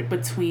shared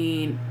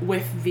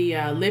with the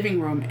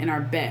living room and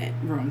our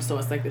bedroom. So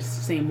it's like the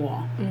same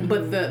wall.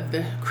 But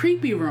the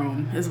creepy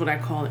room, is what I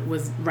call it,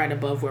 was right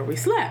above where we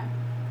slept.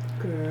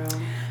 Girl.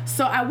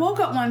 So I woke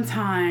up one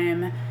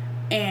time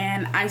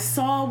and I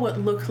saw what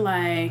looked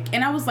like,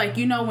 and I was like,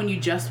 when you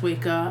just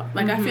wake up,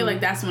 like I feel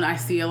like that's when I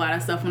see a lot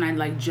of stuff, when I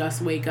like just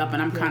wake up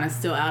and I'm kind of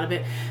still out of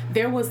it.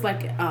 There was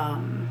like,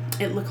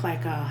 it looked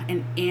like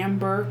an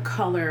amber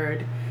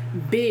colored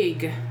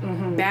big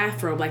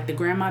bathrobe, like the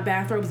grandma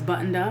bathrobes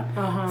buttoned up,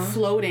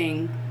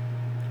 floating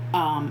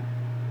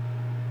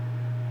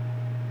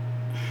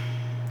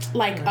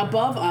like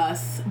above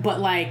us, but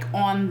like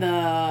on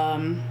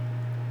the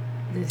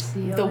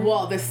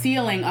ceiling? The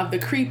ceiling of the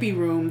creepy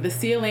room, the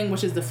ceiling,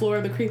 which is the floor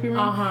of the creepy room,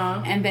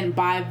 and then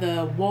by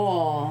the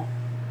wall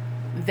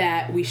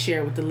that we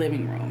share with the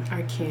living room.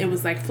 I can't. It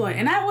was like Floyd,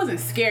 and I wasn't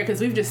scared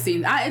because we've just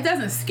seen. It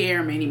doesn't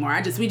scare me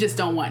anymore. We just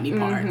don't want any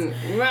parts.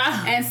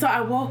 Mm-hmm. And so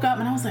I woke up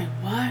and I was like,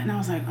 what? And I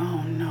was like,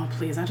 oh no,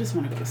 please, I just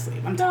want to go to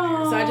sleep. I'm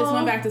tired. So I just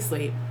went back to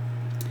sleep.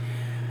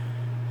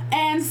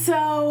 And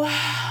so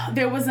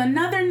there was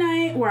another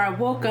night where I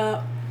woke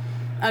up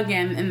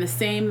again in the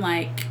same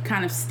like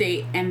kind of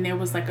state, and there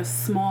was like a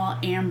small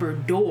amber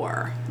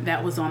door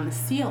that was on the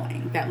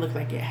ceiling that looked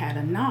like it had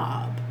a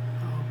knob.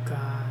 Oh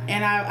God.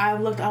 And I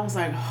looked, I was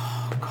like,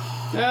 oh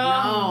God,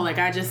 no. Like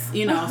I just,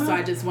 so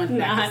I just went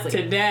back to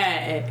sleep. Not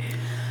today.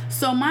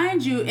 So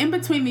mind you, in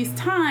between these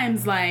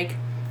times, like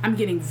I'm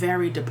getting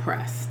very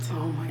depressed.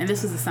 Oh my God. And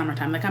this was the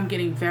summertime. Like I'm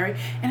getting and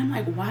I'm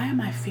like, why am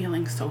I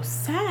feeling so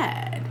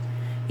sad?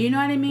 You know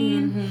what I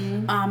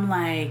mean? Mm-hmm.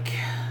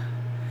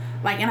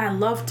 Like, and I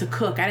love to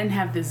cook. I didn't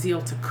have the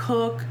zeal to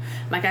cook.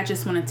 Like, I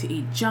just wanted to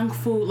eat junk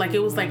food. Like, it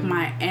was like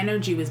my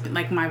energy was,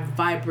 like, my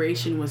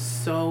vibration was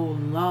so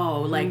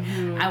low. Like,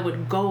 I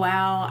would go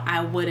out.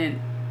 I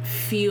would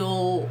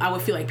feel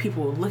like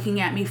people were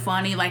looking at me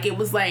funny. Like, it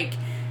was like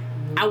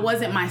I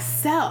wasn't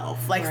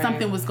myself. Like,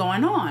 something was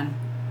going on.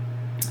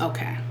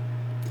 Okay.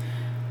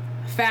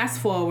 Fast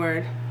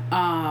forward.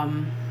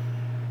 And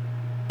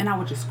I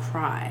would just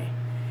cry.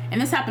 And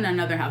this happened in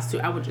another house,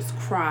 too. I would just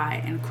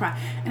cry. And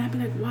I'd be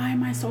like, why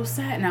am I so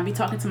sad? And I'd be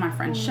talking to my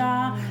friend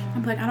Shah.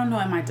 I'd be like, I don't know,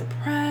 am I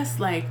depressed?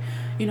 Like,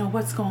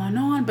 what's going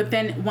on? But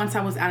then once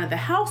I was out of the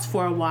house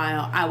for a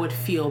while, I would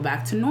feel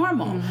back to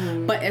normal.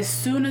 But as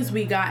soon as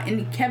we got,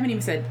 and Kevin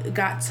even said,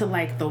 got to,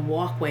 like, the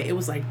walkway, it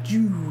was like,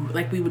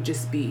 we would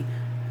just be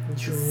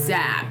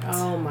zapped.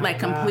 Oh, my like,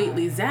 God.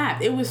 completely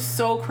zapped. It was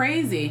so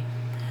crazy.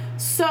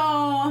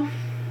 So...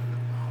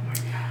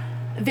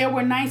 there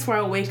were nights where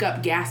I would wake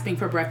up gasping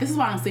for breath. This is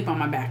why I don't sleep on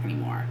my back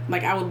anymore.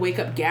 Like, I would wake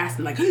up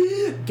gasping, like,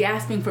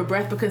 gasping for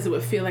breath because it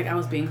would feel like I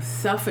was being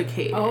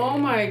suffocated. Oh,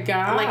 my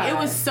God. Like, it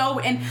was so...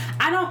 And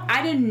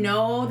I didn't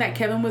know that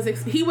Kevin was...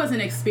 he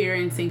wasn't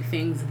experiencing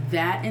things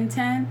that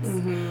intense.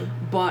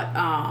 But,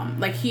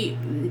 like,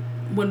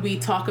 when we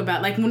talk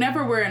about... Like,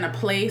 whenever we're in a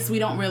place, we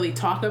don't really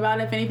talk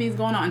about if anything's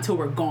going on until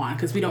we're gone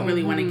because we don't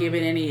really want to give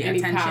it any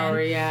attention. Power,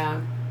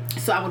 yeah.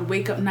 So I would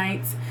wake up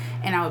nights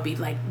and I would be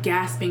like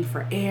gasping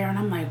for air and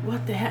I'm like,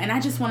 what the hell? And I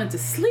just wanted to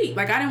sleep.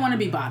 Like I didn't want to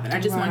be bothered. I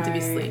just wanted to be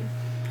asleep.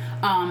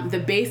 The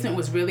basement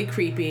was really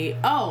creepy.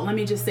 Oh, let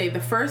me just say,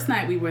 the first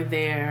night we were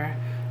there,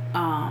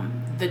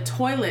 the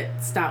toilet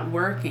stopped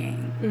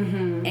working.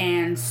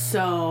 And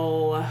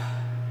so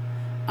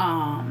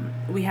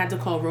we had to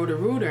call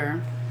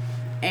Roto-Rooter,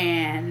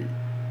 and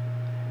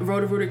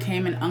Roto-Rooter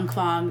came and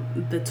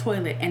unclogged the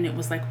toilet, and it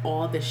was like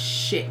all the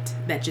shit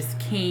that just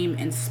came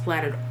and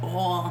splattered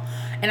all,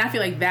 and I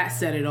feel like that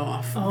set it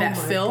off. Oh, that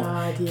my filth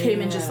God, yeah. came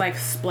and just like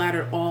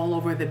splattered all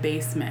over the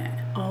basement.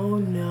 Oh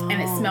no.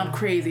 And it smelled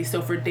crazy.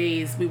 So for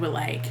days we were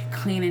like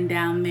cleaning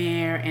down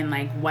there and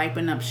like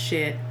wiping up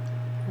shit.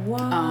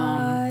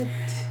 What?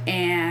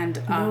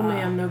 And no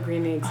ma'am, no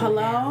green eggs.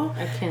 hello?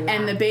 I cannot.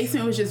 And the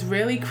basement was just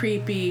really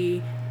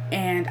creepy.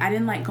 And I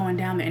didn't like going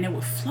down there, and it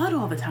would flood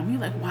all the time. We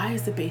were like, why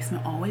is the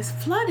basement always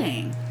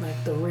flooding?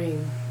 Like the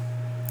Ring.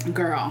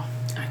 Girl.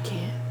 I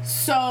can't.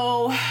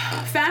 So,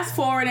 fast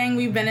forwarding,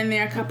 we've been in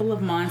there a couple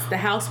of months. The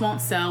house won't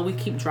sell. We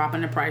keep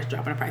dropping the price.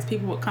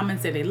 People would come and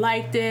say they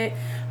liked it,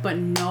 but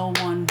no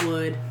one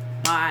would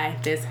buy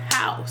this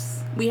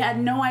house. We had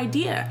no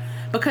idea.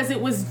 Because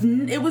it was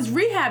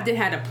rehabbed. It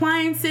had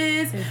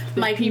appliances.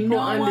 Like people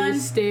no under one, the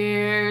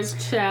stairs,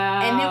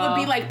 child. and it would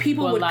be like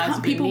people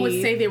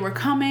would say they were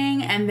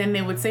coming, and then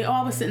they would say, "Oh,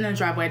 I was sitting in the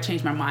driveway. I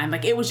changed my mind."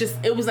 Like it was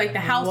like the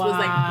house was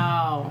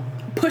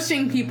like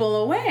pushing people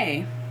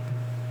away.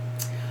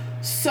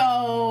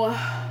 So,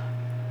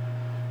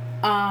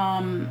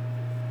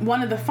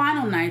 one of the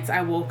final nights,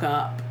 I woke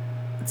up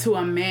to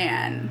a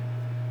man's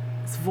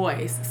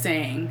voice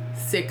saying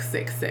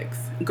 666.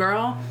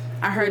 Girl,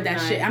 I heard that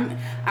shit.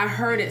 I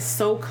heard it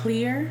so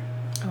clear.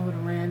 I would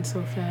have ran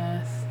so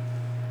fast.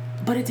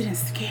 But it didn't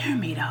scare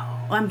me, though.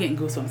 Well, I'm getting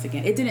goosebumps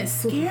again. It didn't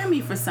scare me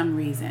for some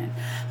reason.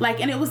 Like,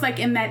 and it was like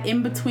in that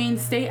in-between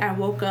state, I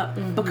woke up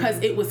because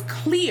it was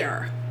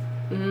clear.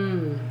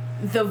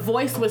 The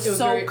voice was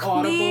so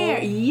clear.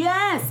 Audible.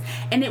 Yes.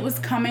 And it was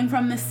coming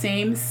from the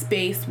same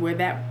space where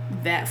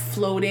that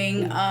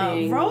floating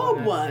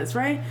robe was,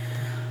 right?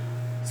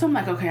 So I'm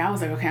like, okay,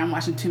 I'm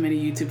watching too many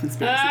YouTube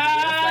conspiracy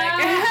videos. Like,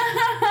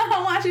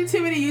 I'm watching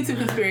too many YouTube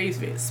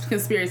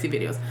conspiracy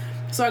videos.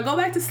 So I go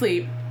back to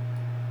sleep,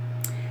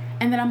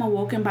 and then I'm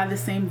awoken by the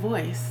same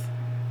voice.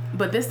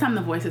 But this time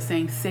the voice is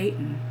saying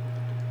Satan.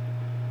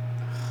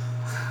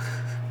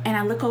 And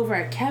I look over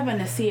at Kevin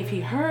to see if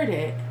he heard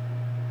it.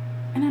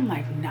 And I'm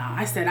like, nah.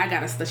 I said, I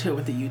gotta chill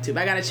with the YouTube.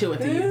 I gotta chill with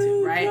the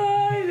YouTube, right?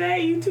 God, that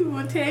YouTube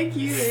will take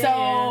you there.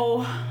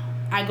 So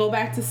I go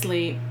back to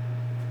sleep.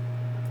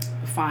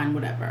 Fine,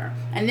 whatever.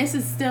 And this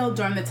is still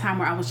during the time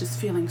where I was just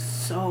feeling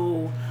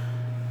so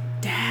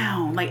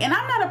down. Like, and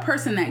I'm not a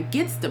person that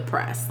gets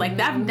depressed. Like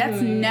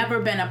that's never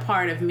been a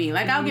part of me.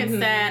 Like I'll get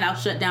sad, I'll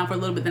shut down for a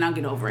little bit, then I'll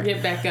get over it.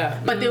 Get back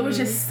up. But there was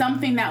just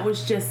something that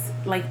was just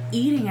like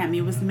eating at me.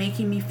 It was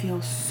making me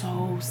feel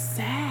so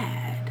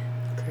sad.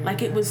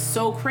 Like it was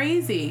so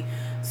crazy.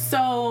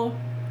 So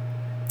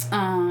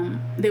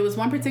there was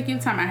one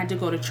particular time I had to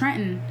go to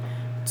Trenton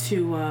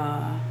to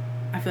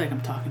I feel like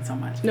I'm talking so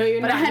much. No,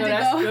 you're but not. I had no, to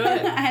that's go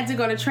good. I had to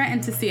go to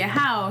Trenton to see a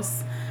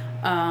house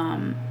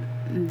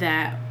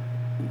that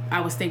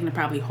I was thinking of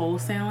probably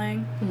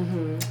wholesaling.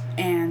 Mm-hmm.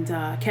 And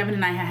Kevin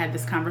and I had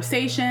this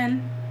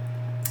conversation,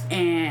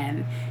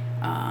 and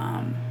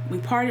we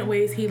parted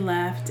ways. He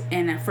left,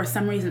 and for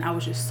some reason I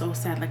was just so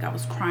sad. Like I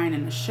was crying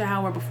in the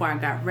shower before I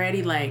got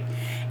ready. Like,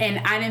 and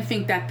I didn't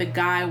think that the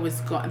guy was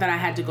that I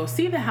had to go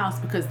see the house,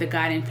 because the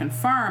guy didn't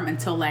confirm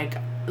until like,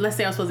 let's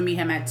say I was supposed to meet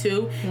him at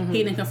 2. Mm-hmm.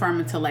 He didn't confirm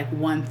until like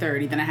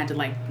 1:30. Then I had to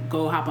like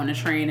go hop on a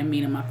train and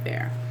meet him up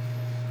there.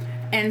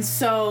 And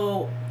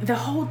so the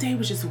whole day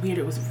was just weird.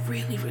 It was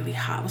really, really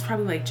hot. It was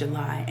probably like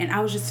July. And I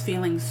was just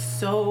feeling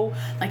so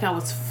like I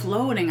was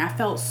floating. I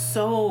felt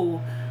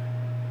so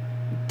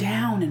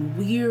down and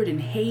weird and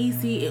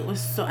hazy. It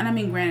was so, and I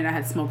mean, granted, I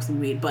had smoked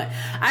some weed, but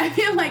I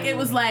feel like it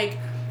was like,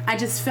 I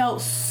just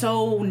felt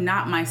so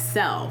not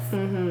myself.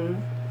 Mm-hmm.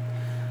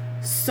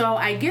 So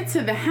I get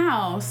to the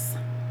house,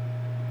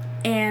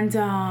 and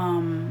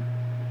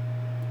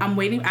I'm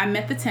waiting. I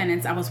met the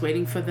tenants. I was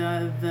waiting for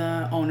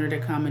the owner to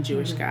come, a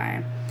Jewish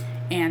guy.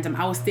 And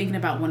I was thinking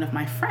about one of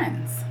my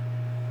friends.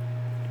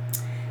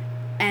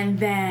 And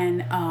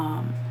then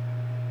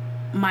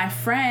my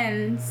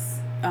friends,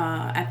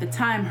 at the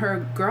time,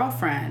 her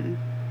girlfriend,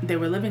 they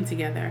were living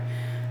together,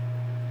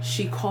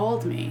 she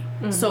called me.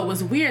 Mm-hmm. So it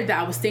was weird that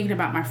I was thinking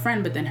about my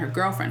friend, but then her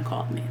girlfriend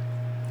called me.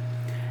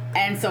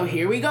 And so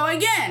here we go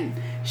again.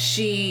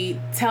 She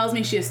tells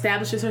me, she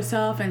establishes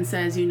herself and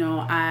says, you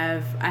know,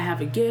 I have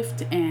a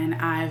gift, and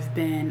I've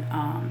been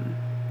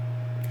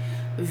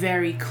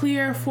very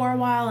clear for a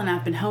while, and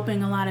I've been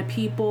helping a lot of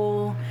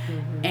people.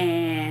 Mm-hmm.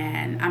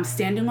 And I'm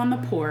standing on the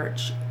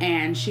porch,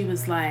 and she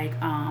was like,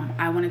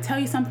 I want to tell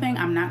you something.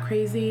 I'm not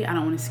crazy. I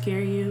don't want to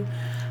scare you.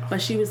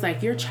 But she was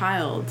like, your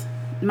child,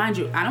 mind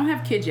you, I don't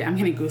have kids yet. I'm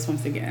getting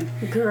goosebumps again.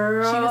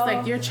 Girl. She was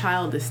like, your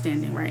child is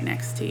standing right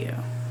next to you.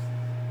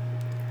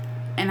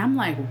 And I'm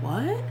like,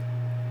 what?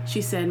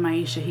 She said,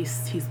 Myesha,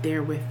 he's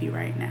there with you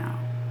right now.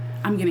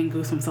 I'm getting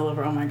goosebumps all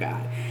over. Oh my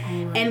God.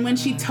 And when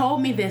she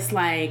told me this,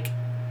 like,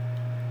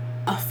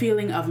 a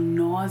feeling of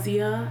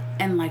nausea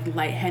and like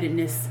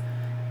lightheadedness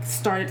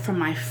started from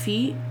my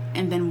feet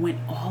and then went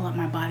all up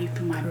my body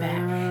through my back.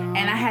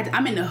 And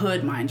I'm in the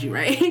hood, mind you,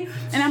 right?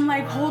 And I'm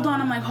like, hold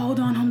on. I'm like, hold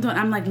on.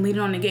 I'm like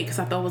leaning on the gate because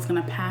I thought I was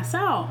going to pass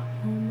out.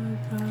 Oh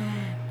my God.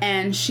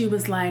 And she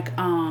was like,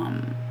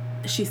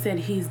 she said,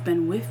 he's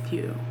been with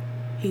you.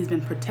 He's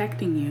been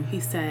protecting you. She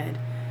said,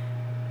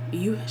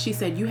 you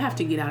have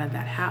to get out of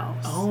that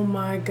house. Oh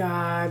my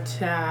God,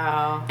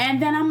 child.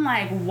 And then I'm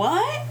like,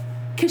 what?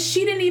 Because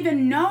she didn't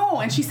even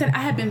know. And she said, I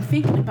had been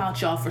thinking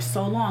about y'all for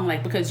so long.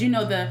 Like, because, you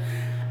know,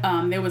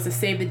 there was a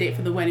save the date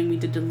for the wedding. We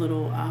did the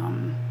little,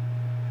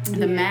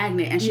 the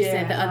magnet. And she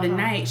said the other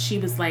night, she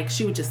was like,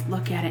 she would just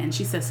look at it. And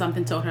she said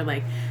something told her,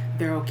 like,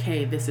 they're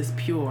okay. This is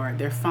pure.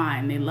 They're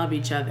fine. They love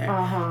each other.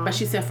 But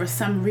she said for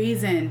some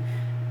reason,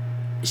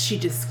 she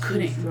just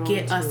couldn't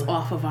get us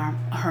off of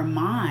her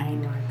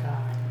mind. Oh my God.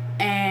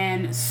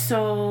 And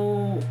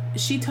so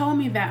she told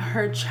me that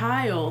her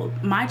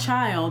child, my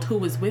child who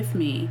was with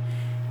me,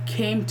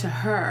 came to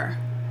her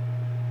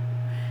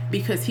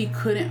because he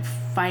couldn't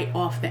fight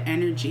off the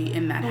energy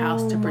in that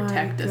house to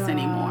protect us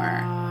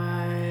anymore.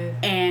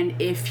 And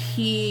if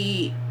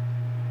we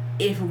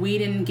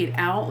didn't get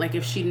out, like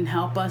if she didn't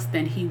help us,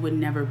 then he would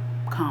never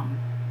come.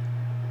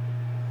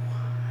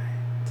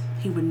 What?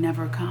 He would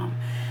never come.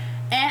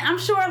 And I'm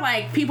sure,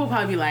 like, people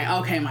probably be like,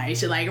 okay,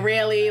 Myesha, like,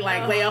 really?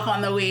 Like, lay off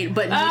on the weed.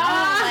 But no,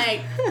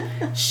 like,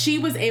 she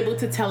was able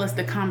to tell us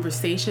the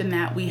conversation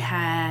that we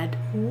had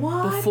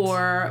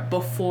before,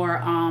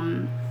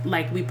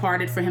 like, we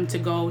parted for him to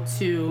go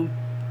to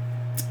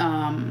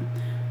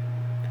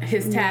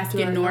his task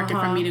in Newark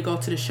and for me to go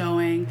to the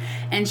showing.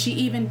 And she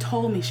even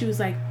told me, she was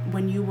like,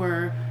 when you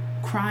were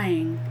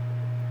crying,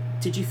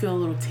 did you feel a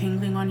little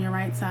tingling on your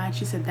right side?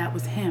 She said that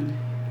was him.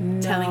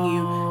 Telling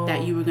you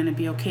that you were going to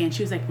be okay. And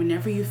she was like,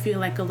 whenever you feel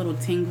like a little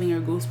tingling or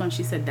goosebumps,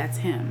 she said, that's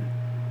him.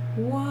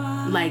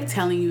 What? Like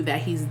telling you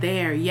that he's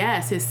there.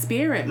 Yes, his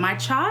spirit, my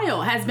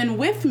child, has been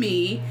with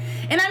me.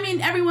 And I mean,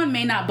 everyone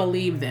may not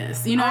believe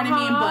this. You know what I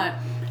mean? But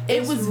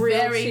it was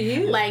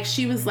very, like,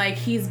 she was like,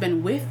 he's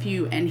been with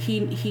you and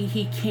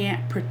he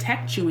can't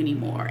protect you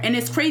anymore. And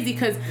it's crazy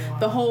because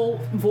the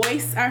whole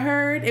voice I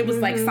heard, it was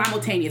like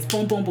simultaneous.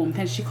 Boom, boom, boom.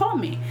 Then she called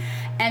me.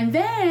 And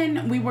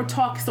then we were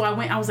talking, so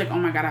I was like, oh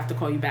my God, I have to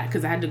call you back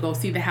because I had to go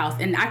see the house.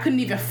 And I couldn't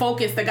even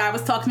focus. The guy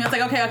was talking to me. I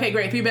was like, okay,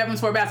 great. 3 bedrooms,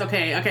 4 baths.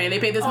 Okay, they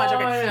pay this much.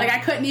 Okay. Yeah. Like, I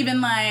couldn't even,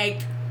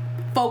 like,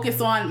 focus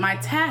on my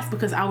task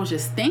because I was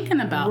just thinking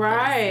about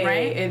this,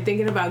 right? And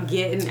thinking about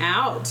getting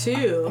out,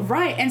 too.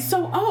 Right. And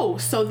so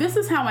this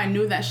is how I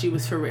knew that she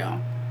was for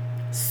real.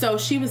 So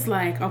she was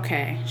like,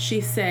 okay.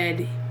 She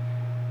said,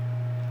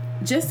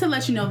 just to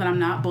let you know that I'm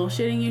not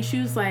bullshitting you,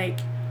 she was like,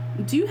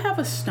 do you have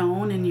a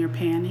stone in your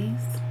panties?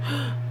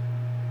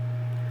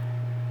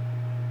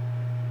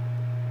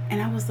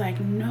 And I was like,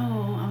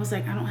 no. I was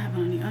like, I don't have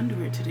on any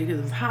underwear today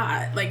because it's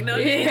hot. Like, no.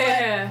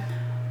 Yeah.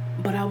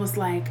 But I was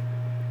like,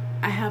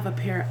 I have a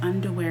pair of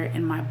underwear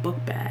in my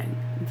book bag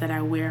that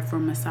I wear for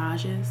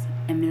massages,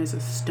 and there's a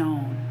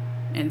stone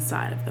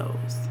inside of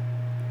those.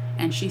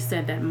 And she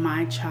said that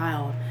my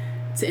child,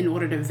 in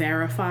order to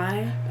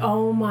verify,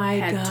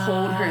 had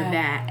told her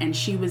that, and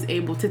she was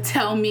able to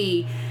tell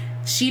me.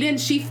 She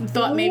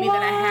thought maybe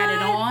that I had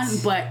it on,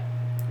 but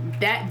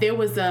that there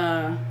was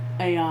a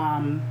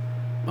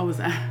what was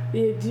that?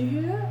 Yeah, did you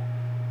hear that?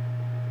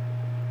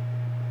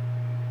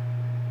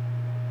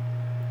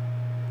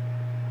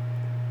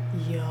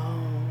 Yo.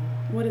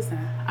 What is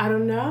that? I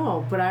don't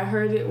know, but I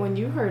heard it when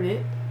you heard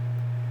it.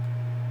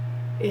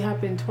 It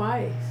happened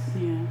twice.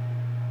 Yeah.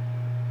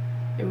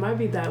 It might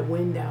be that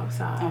wind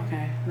outside.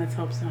 Okay, let's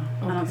hope so. Okay.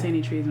 I don't see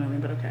any trees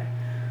moving, but okay.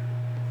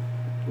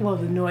 Well,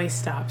 the noise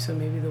stopped, so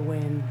maybe the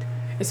wind.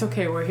 It's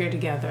okay, we're here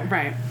together.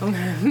 Right.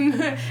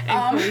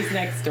 And police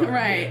next door.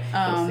 Right.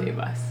 Will save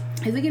us.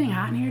 Is it getting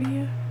hot in here to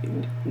you?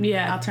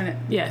 Yeah. I'll turn it.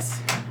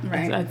 Yes.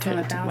 Right. I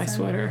took my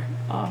sweater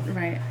off.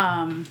 Right.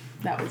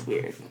 That was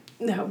weird.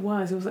 That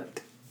was. It was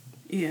like.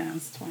 Yeah, it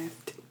was twice.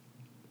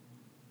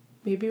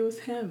 Maybe it was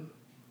him.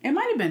 It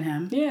might have been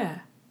him. Yeah.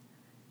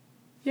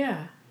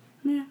 Yeah.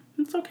 Yeah,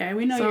 it's okay.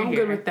 We know so you're I'm here.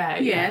 good with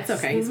that. Yeah, yes. it's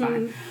okay. He's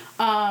fine.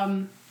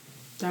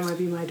 That might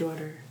be my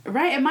daughter.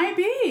 Right, it might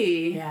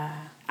be. Yeah.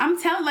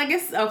 I'm telling, like,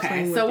 it's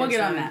okay. So we'll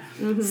get on that.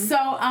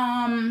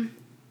 Mm-hmm.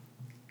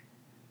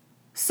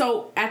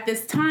 So at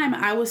this time,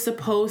 I was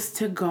supposed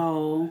to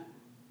go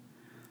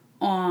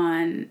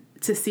on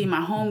to see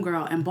my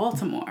homegirl in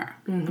Baltimore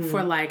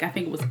for, like, I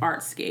think it was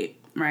Artscape,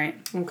 right?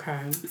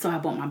 Okay. So I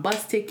bought my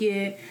bus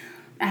ticket.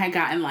 I had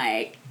gotten,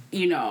 like,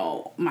 you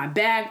know, my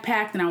bag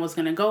packed and I was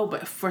going to go.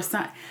 But for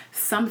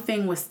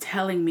something was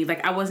telling me,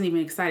 like, I wasn't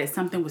even excited.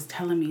 Something was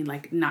telling me,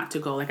 like, not to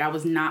go. Like, I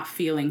was not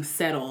feeling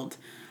settled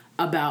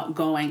about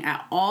going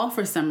at all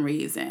for some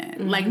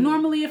reason. Like,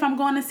 normally if I'm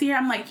going to see her,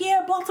 I'm like,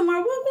 yeah, Baltimore,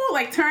 woo woo,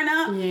 like, turn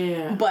up.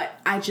 Yeah. But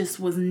I just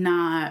was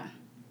not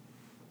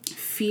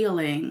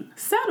feeling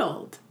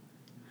settled.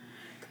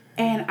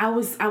 And I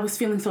was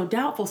feeling so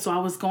doubtful, so I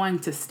was going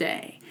to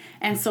stay.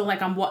 And so, like,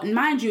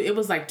 mind you, it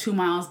was like 2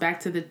 miles back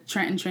to the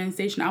Trenton train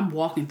station. I'm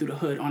walking through the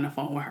hood on the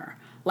phone with her,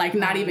 like,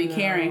 not even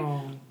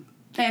caring.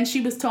 And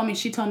she told me,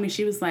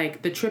 she was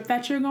like, the trip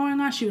that you're going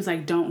on, she was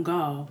like, don't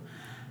go.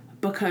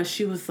 Because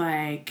she was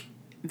like,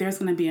 there's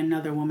going to be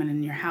another woman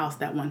in your house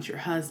that wants your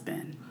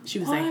husband. She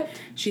was like,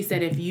 she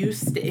said, if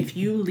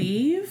you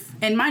leave,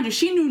 and mind you,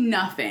 she knew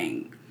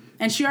nothing.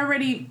 And she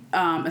already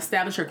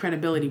established her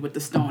credibility with the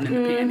stone in the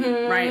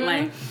panty, right?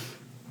 Like,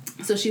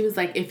 so she was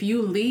like, if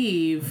you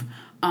leave,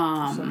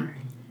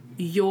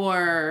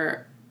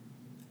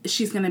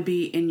 she's going to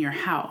be in your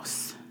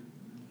house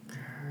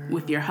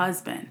with your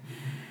husband.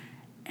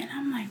 And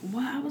I'm like,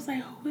 what? I was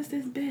like, who is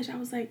this bitch? I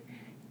was like,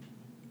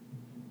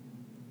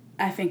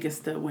 I think it's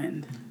the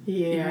wind.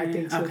 Yeah, I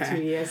think so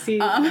too. Yeah, see,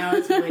 now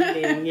it's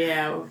winding.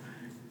 Yeah.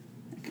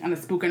 Kind of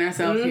spooking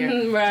herself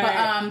here.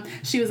 Right. But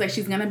she was like,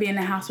 she's going to be in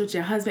the house with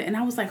your husband. And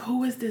I was like,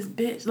 who is this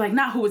bitch? Like,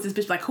 not who is this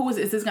bitch? Like,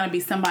 is this going to be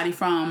somebody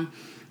from,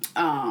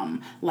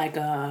 like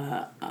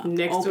a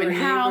next open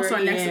house or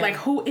next, like,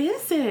 who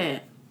is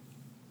it?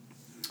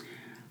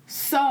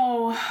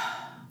 So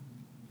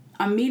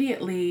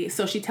immediately,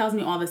 so she tells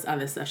me all this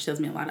other stuff. She tells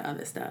me a lot of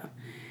other stuff.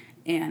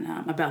 And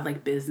about,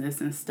 like,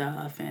 business and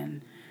stuff.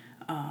 And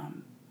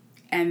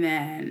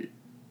then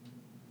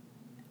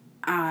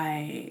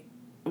I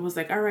was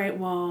like, all right,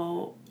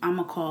 well, I'm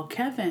going to call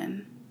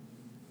Kevin.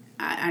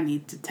 I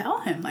need to tell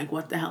him, like,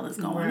 what the hell is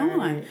going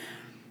on.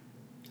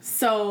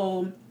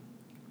 So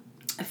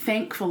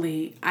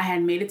thankfully, I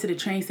had made it to the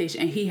train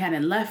station and he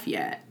hadn't left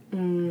yet.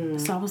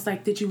 So I was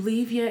like, did you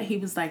leave yet? He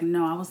was like,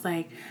 no. I was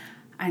like,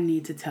 I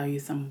need to tell you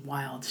some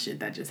wild shit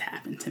that just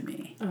happened to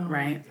me. Oh,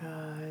 right? My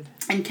God.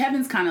 And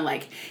Kevin's kind of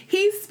like,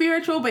 he's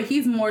spiritual, but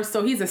he's more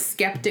so, he's a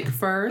skeptic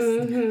first,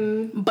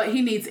 but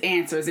he needs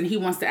answers and he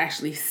wants to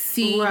actually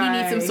see. Right. He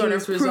needs some sort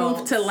of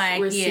proof to, like,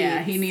 receipts.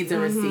 Yeah, he needs a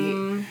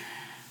receipt.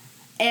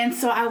 And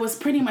so I was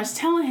pretty much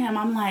telling him,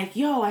 I'm like,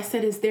 yo, I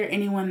said, is there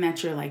anyone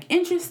that you're, like,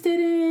 interested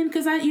in?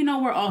 Because,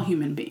 we're all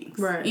human beings.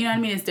 Right. You know what I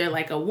mean? Is there,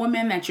 like, a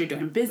woman that you're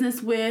doing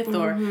business with?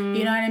 Or,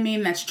 you know what I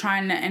mean? That's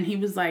trying to, and he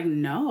was like,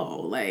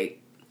 no.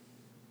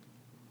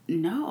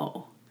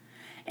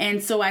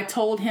 And so I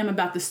told him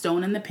about the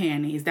stone in the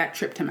panties. That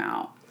tripped him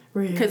out.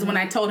 Really? Because when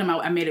I told him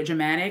I made it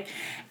dramatic,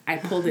 I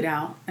pulled it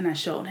out and I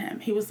showed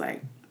him. He was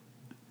like,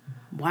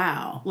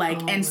 wow.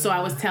 Like, and so I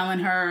was telling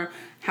her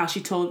how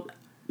she told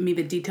me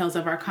the details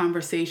of our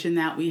conversation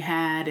that we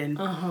had and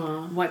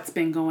what's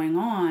been going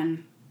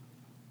on.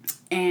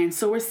 And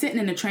so we're sitting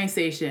in the train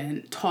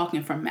station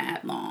talking for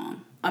mad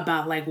long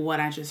about, like, what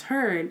I just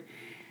heard.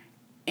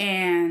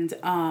 And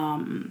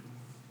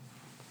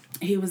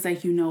he was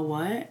like, you know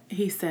what?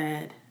 He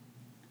said,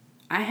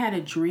 I had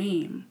a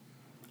dream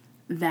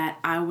that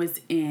I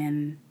was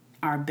in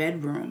our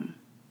bedroom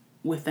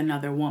with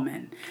another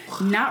woman.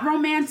 Not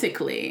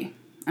romantically,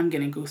 I'm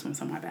getting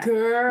goosebumps on my back.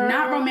 Girl.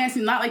 Not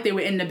romancing, not like they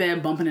were in the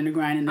bed bumping and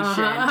grinding and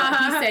shit. But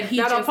he said he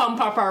just...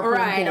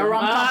 Right, a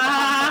rum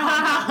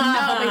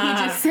No, but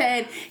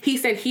he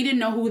said he didn't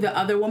know who the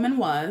other woman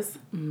was.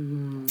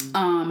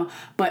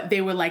 But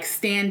they were like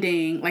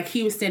standing, like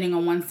he was standing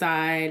on one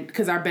side,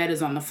 because our bed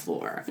is on the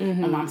floor.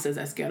 My mom says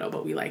that's ghetto,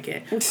 but we like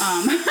it.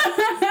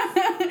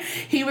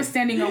 He was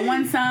standing on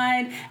one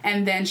side,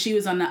 and then she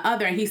was on the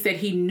other, and he said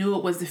he knew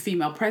it was the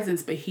female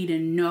presence, but he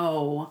didn't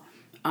know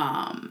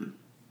who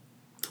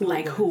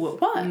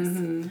it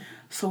was.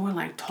 So we're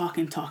like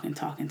talking.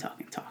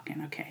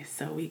 Okay,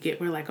 so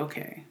we're like,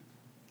 okay,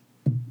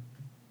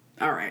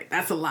 all right,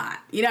 that's a lot.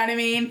 You know what I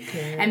mean?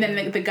 Okay. And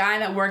then the guy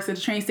that works at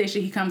the train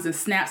station, he comes and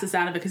snaps us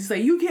out of it because he's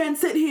like, you can't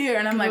sit here.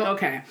 And I'm like,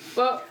 okay.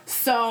 Well,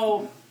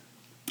 so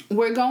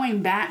we're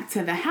going back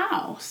to the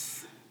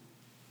house.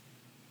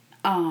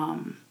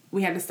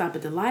 We had to stop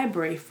at the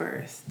library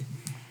first.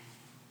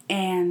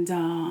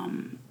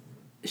 And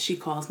she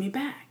calls me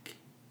back.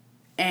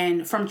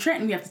 And from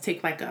Trenton, we have to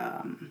take like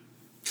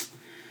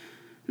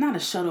not a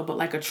shuttle, but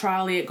like a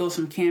trolley. It goes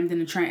from Camden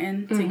to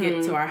Trenton to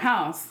get to our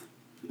house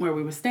where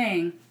we were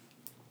staying.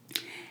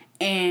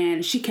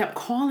 And she kept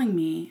calling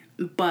me,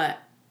 but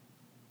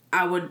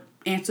I would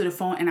answer the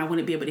phone and I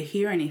wouldn't be able to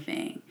hear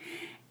anything.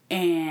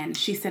 And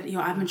she said,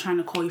 I've been trying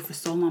to call you for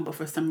so long, but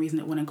for some reason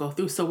it wouldn't go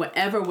through. So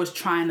whatever was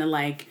trying to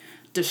like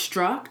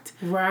destruct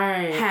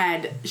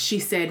she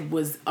said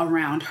was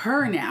around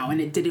her now, and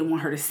it didn't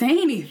want her to say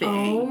anything.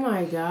 Oh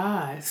my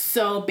God.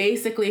 So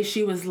basically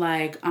she was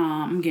like,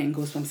 I'm getting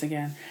goosebumps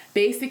again.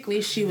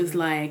 Basically she was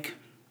like,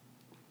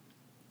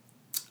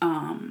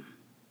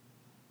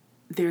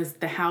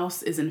 the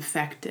house is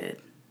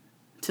infected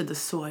to the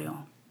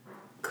soil.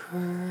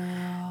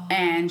 Girl.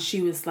 And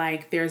she was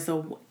like,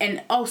 so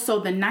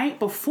the night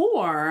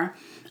before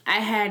I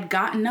had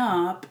gotten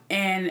up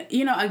and,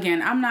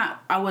 again,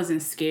 I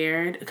wasn't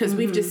scared because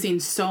we've just seen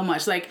so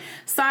much. Like,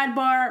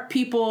 sidebar,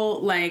 people,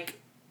 like,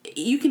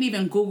 you can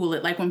even Google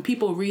it. Like, when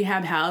people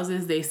rehab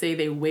houses, they say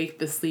they wake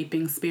the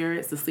sleeping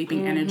spirits, the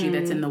sleeping energy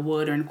that's in the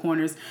wood or in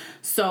corners.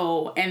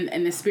 So,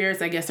 and the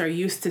spirits, I guess, are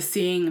used to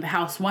seeing the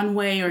house one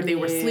way, or they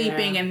were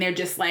sleeping and they're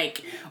just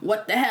like,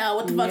 what the hell?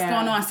 What the fuck's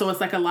going on? So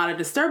it's like a lot of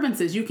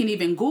disturbances. You can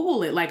even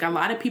Google it. Like, a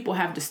lot of people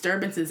have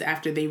disturbances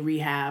after they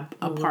rehab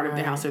a part of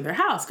their house or their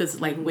house because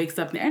it, like, wakes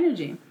up the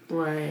energy.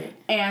 Right.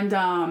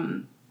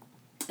 And,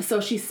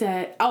 so she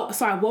said,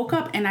 so I woke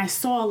up and I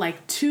saw,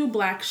 like, 2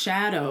 black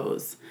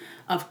shadows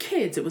of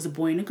kids. It was a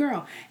boy and a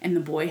girl. And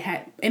the boy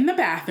had, in the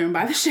bathroom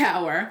by the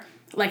shower,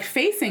 like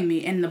facing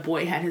me, and the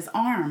boy had his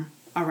arm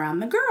around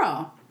the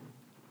girl.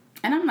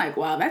 And I'm like,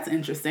 wow, that's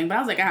interesting. But I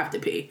was like, I have to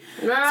pee.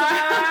 So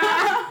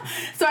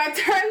I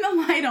turn the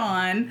light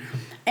on,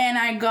 and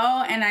I go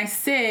and I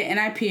sit and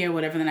I pee or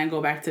whatever, then I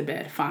go back to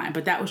bed. Fine.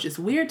 But that was just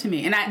weird to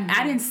me. And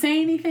I didn't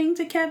say anything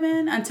to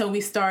Kevin until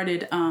we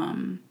started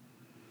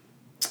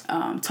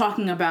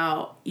talking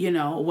about,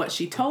 what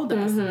she told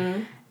us.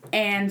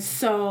 And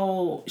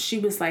so she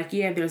was like,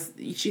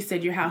 she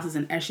said, your house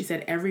she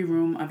said, every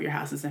room of your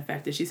house is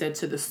infected. She said,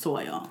 to the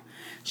soil.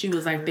 She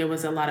was like, there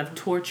was a lot of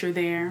torture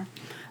there.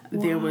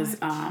 What? There was,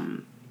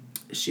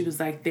 she was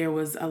like, there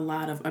was a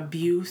lot of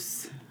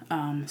abuse,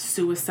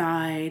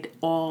 suicide,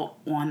 all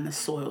on the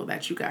soil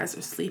that you guys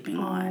are sleeping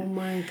on. Oh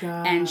my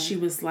God. And she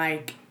was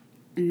like,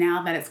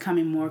 now that it's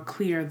coming more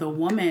clear, the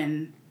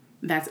woman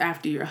that's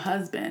after your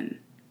husband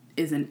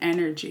is an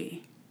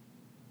energy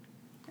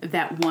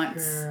that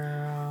wants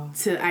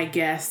to, I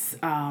guess,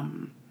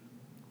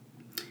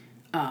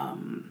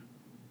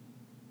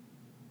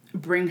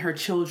 bring her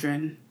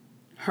children,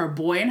 her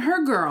boy and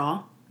her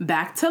girl,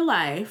 back to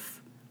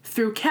life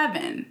through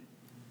Kevin.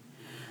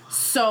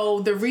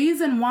 So the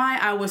reason why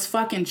I was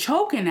fucking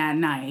choking at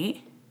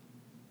night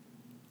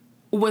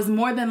was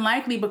more than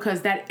likely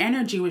because that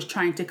energy was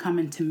trying to come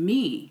into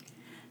me.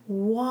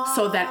 What?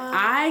 So that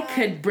I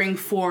could bring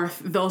forth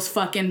those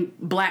fucking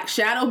black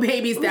shadow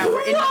babies that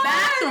were in the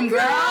bathroom, girl.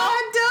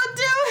 Don't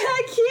do it.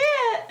 I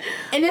can't.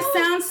 And it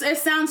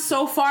sounds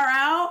so far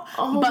out,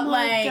 but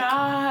my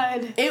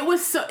God. It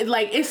was so,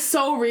 like, it's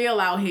so real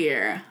out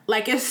here.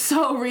 Like, it's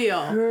so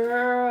real.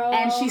 Girl.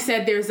 And she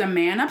said, there's a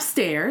man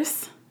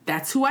upstairs.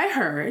 That's who I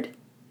heard.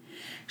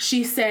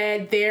 She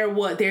said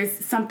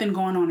there's something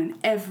going on in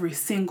every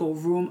single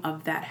room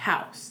of that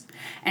house.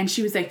 And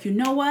she was like, you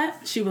know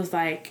what? She was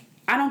like,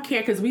 I don't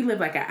care, because we live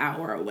like an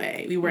hour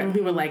away. We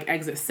were like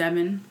exit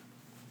 7.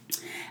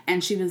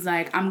 And she was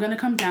like, I'm going to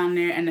come down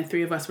there, and the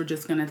 3 of us were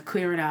just going to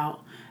clear it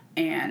out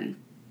and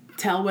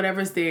tell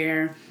whatever's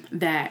there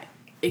that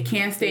it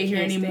can't stay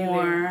here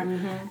anymore.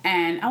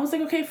 And I was like,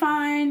 okay,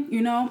 fine,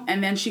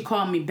 And then she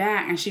called me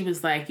back, and she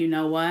was like, you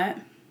know what?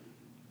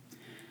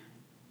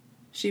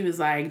 She was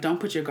like,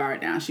 don't put your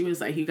guard down. She was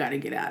like, you got to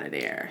get out of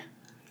there.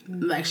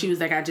 Like, she was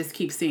like, I just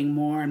keep seeing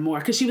more and more.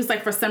 Because she was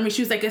like, for some reason,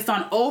 she was like, it's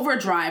on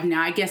overdrive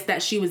now. I guess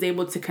that she was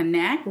able to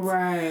connect.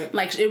 Right.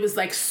 Like, it was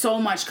like so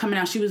much coming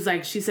out. She was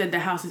like, she said the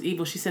house is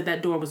evil. She said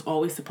that door was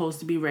always supposed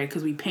to be red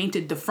because we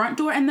painted the front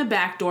door and the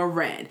back door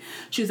red.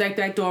 She was like,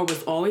 that door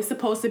was always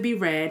supposed to be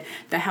red.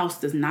 The house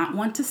does not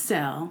want to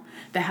sell.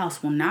 The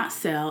house will not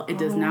sell. It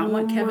does not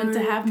want Kevin to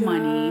have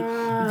money.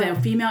 The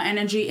female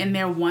energy in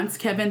there wants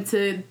Kevin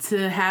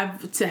to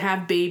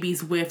have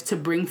babies with, to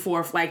bring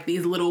forth like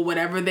these little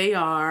whatever they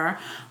are.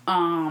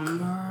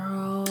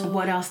 Girl.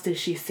 What else did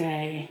she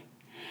say?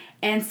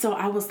 And so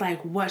I was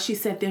like, what? She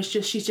said,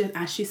 she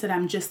said,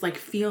 I'm just like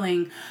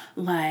feeling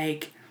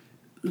like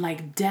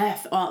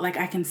death. Like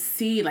I can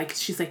see, like,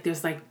 she's like,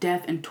 there's like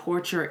death and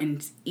torture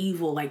and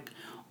evil, like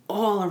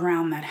all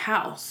around that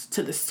house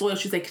to the soil.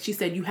 She's like, she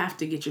said, you have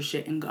to get your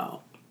shit and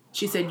go.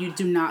 She said, you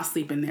do not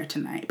sleep in there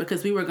tonight,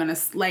 because we were going to,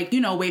 like,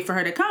 wait for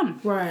her to come.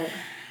 Right.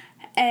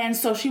 And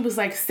so she was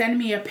like, send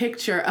me a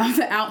picture of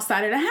the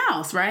outside of the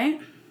house,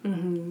 right?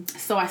 Mm-hmm.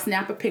 So I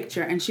snap a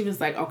picture, and she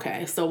was like,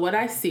 okay, so what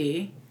I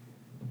see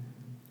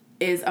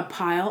is a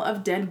pile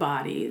of dead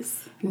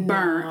bodies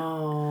burnt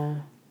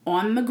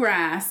on the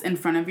grass in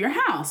front of your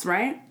house,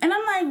 right? And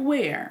I'm like,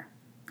 where?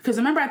 Because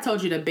remember I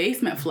told you the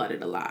basement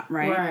flooded a lot,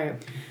 right?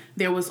 Right.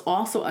 There was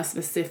also a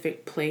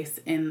specific place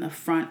in the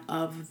front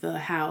of the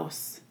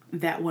house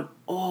that would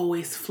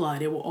always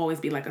flood. It will always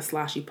be like a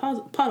sloshy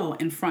puddle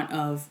in front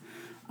of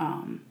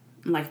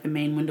like the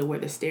main window where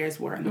the stairs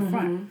were in the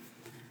front.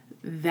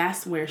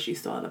 That's where she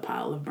saw the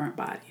pile of burnt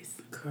bodies.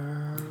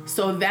 Girl.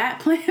 So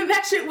that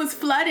shit was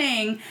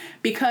flooding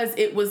because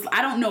it was,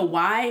 I don't know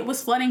why it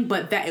was flooding,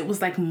 but that it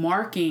was like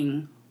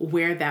marking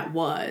where that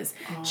was.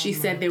 She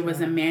said there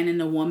was a man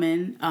and a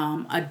woman,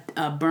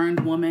 a burned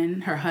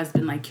woman. Her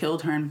husband like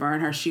killed her and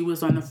burned her. She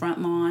was on the front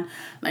lawn.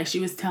 Like, she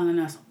was telling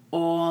us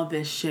all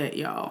this shit,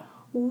 yo.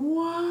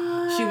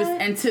 What? She was,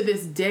 and to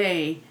this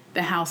day,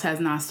 the house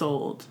has not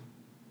sold.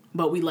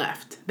 But we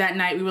left. That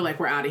night, we were like,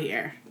 we're out of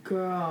here.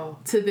 Girl.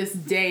 To this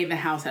day, the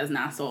house has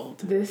not sold.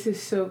 This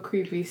is so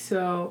creepy.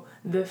 So,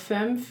 the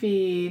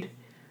FemFeed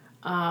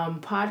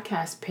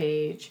podcast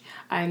page,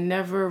 I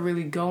never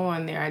really go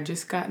on there. I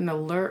just got an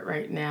alert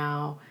right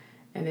now,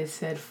 and it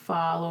said,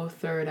 follow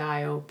Third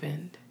Eye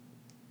Opened.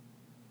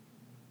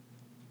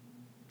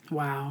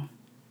 Wow.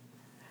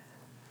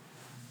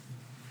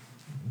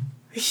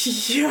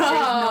 Yo. There's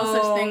no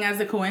such thing as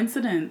a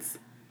coincidence.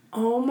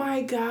 Oh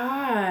my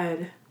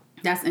God.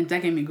 That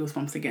gave me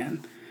goosebumps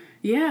again.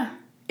 Yeah.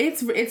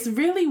 It's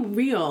really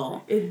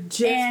real. It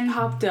just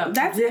popped up.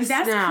 That's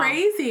now.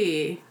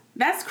 crazy.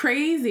 That's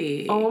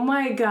crazy. Oh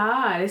my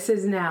God. It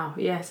says now.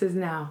 Yeah, it says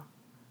now.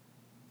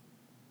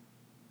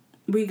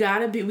 We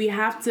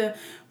have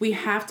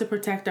to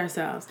protect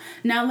ourselves.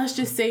 Now let's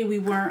just say we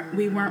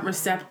weren't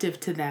receptive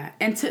to that.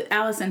 And to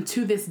Allison,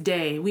 to this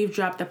day, we've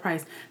dropped the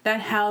price.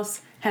 That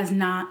house has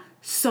not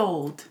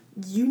sold.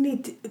 You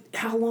need to,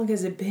 how long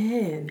has it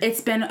been? It's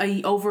been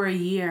over a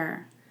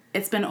year.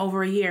 It's been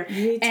over a year.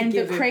 You need to and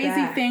give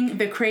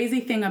the crazy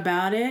thing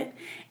about it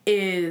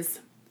is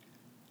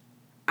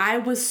I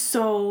was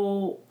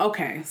so,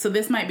 okay, so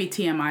this might be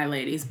TMI,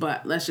 ladies,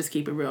 but let's just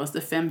keep it real. It's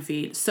the fem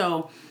feed.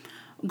 So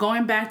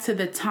going back to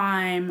the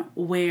time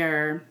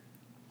where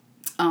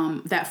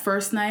that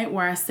first night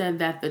where I said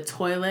that the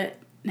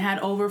toilet had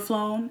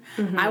overflown,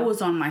 I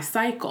was on my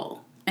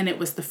cycle. And it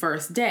was the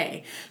first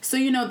day. So,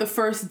 the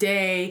first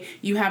day,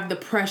 you have the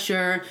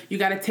pressure. You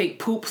got to take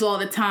poops all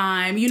the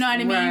time. You know what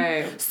I mean?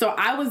 Right. So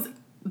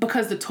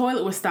because the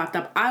toilet was stopped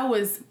up, I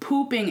was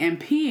pooping and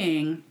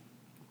peeing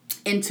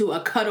into a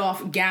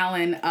cut-off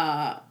gallon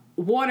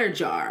water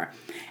jar.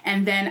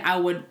 And then I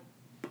would,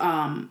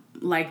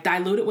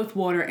 dilute it with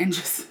water and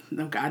just,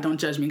 oh God, don't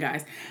judge me,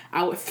 guys.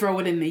 I would throw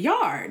it in the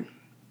yard.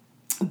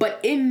 But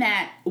in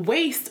that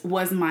waste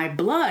was my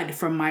blood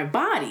from my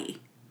body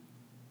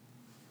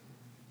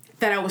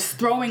that I was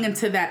throwing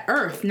into that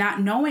earth,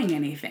 not knowing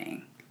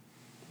anything.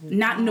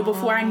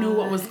 Before I knew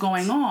what was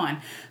going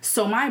on.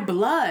 So my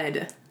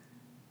blood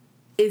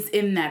is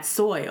in that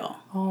soil.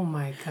 Oh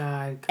my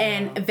God. Girl.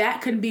 And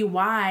that could be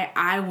why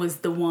I was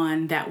the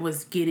one that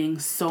was getting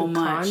so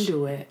much.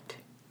 Conduit.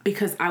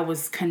 Because I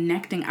was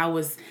connecting, I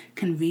was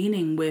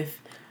convening with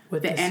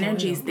the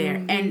energies soil.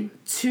 there. And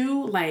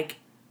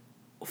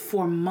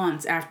for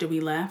months after we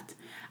left,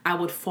 I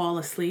would fall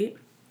asleep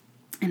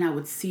and I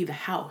would see the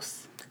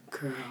house.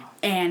 Girl.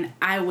 And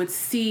I would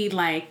see,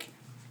 I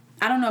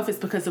don't know if it's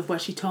because of what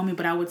she told me,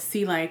 but I would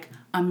see, a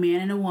man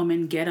and a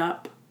woman get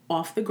up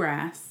off the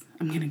grass.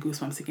 I'm getting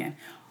goosebumps again.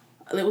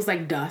 It was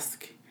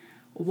dusk.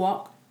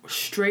 Walk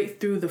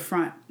straight through the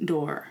front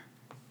door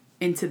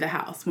into the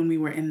house when we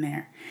were in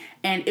there.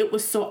 And it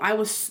was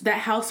that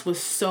house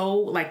was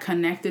so,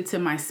 connected to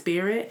my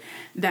spirit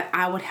that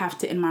I would have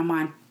to, in my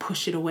mind,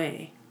 push it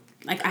away.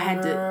 I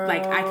had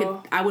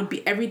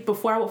to,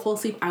 before I would fall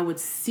asleep, I would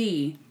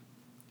see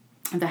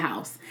the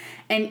house.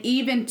 And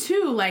even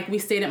too, we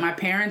stayed at my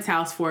parents'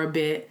 house for a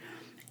bit,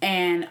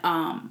 and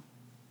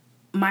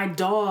my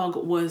dog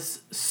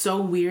was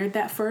so weird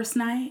that first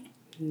night.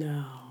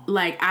 No.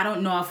 like, I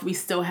don't know if we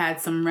still had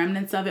some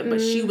remnants of it,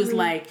 but she was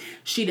like,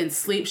 she didn't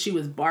sleep. She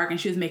was barking.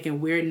 She was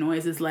making weird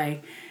noises.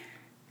 Like,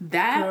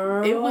 that,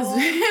 Girl. it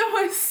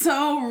was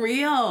so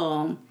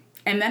real.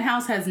 And that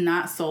house has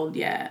not sold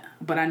yet.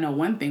 But I know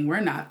one thing,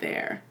 we're not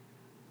there.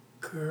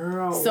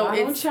 Girl, so why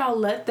don't y'all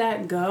let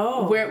that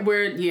go?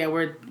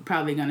 We're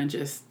probably going to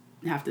just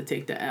have to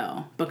take the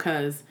L.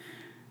 Because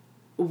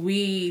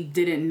we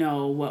didn't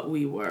know what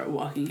we were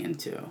walking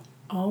into.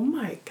 Oh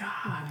my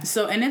God.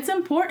 So, and it's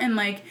important,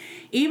 like,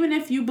 even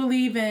if you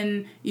believe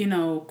in, you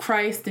know,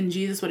 Christ and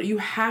Jesus, you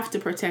have to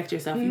protect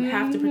yourself. You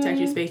have to protect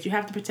your space. You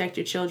have to protect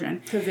your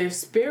children. Because they're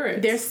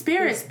spirits. They're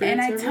spirits.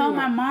 And I tell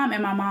my mom,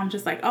 and my mom's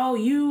just like, oh,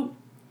 you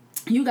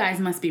guys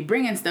must be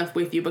bringing stuff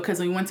with you, because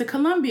when we went to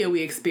Colombia,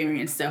 we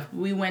experienced stuff.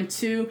 We went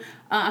to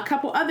a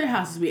couple other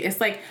houses. It's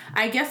like,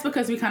 I guess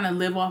because we kind of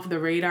live off the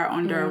radar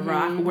under a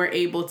rock, we're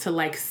able to,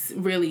 like,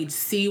 really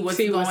see what's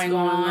going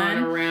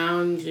on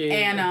around you.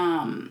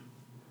 And,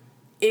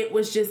 it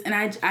was just, and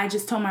I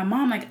just told my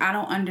mom, like, I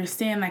don't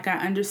understand. Like, I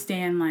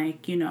understand,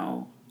 like, you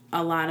know,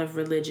 a lot of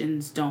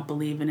religions don't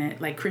believe in it.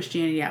 Like,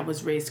 Christianity, I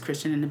was raised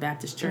Christian in the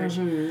Baptist church.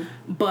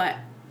 But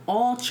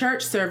all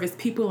church service,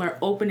 people are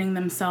opening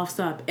themselves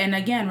up. And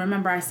again,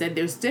 remember I said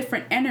there's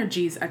different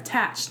energies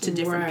attached to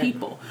different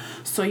people.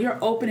 So you're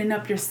opening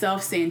up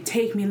yourself, saying,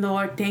 take me,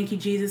 Lord. Thank you,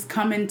 Jesus.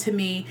 Come into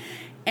me.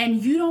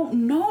 And you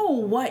don't know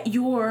what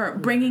you're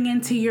bringing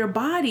into your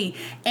body.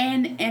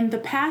 And the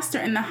pastor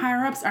and the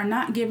higher-ups are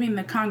not giving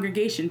the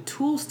congregation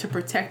tools to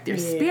protect their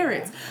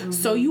spirits.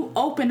 So you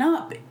open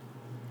up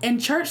in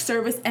church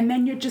service, and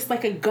then you're just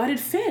like a gutted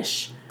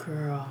fish.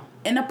 Girl.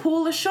 In a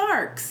pool of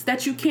sharks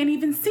that you can't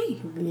even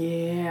see.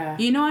 Yeah.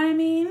 You know what I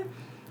mean?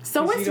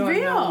 So it's you don't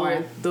real. Know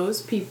where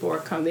those people are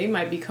coming. They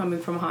might be coming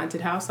from a haunted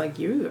house like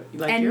you,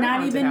 like and your not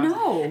haunted even house.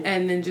 know.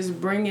 And then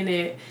just bringing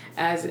it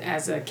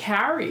as a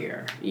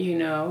carrier, you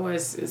know,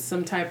 as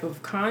some type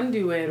of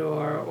conduit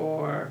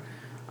or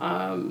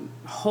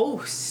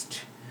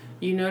host.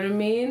 You know what I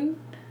mean?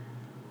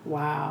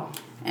 Wow.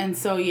 And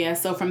so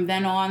so from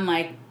then on,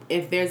 like,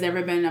 if there's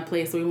ever been a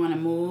place we want to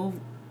move,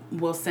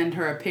 we'll send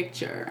her a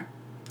picture.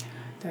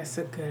 That's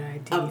a good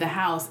idea. Of the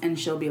house, and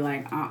she'll be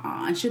like,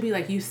 and she'll be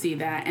like, you see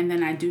that? And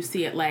then I do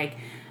see it. Like,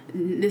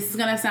 this is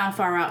gonna sound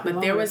far out, but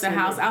there was a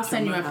house. I'll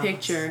send you a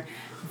picture.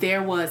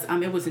 There was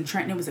it was in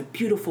Trenton. It was a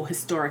beautiful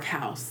historic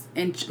house,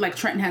 and like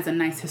Trenton has a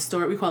nice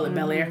historic. We call it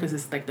Bel Air because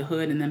it's like the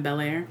hood and then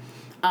Bel Air.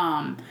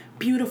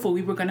 Beautiful.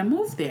 We were gonna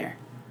move there.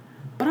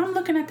 But I'm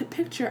looking at the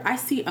picture. I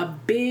see a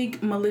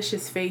big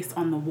malicious face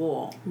on the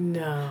wall.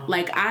 No.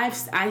 Like, I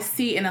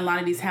see in a lot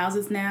of these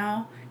houses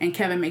now, and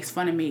Kevin makes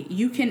fun of me.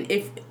 You can,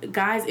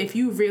 if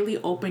you really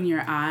open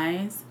your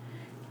eyes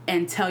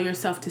and tell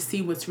yourself to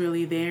see what's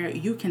really there,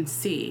 you can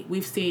see.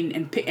 We've seen,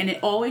 and it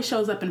always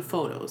shows up in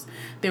photos.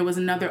 There was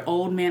another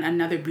old man,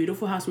 another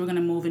beautiful house we were going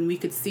to move, and we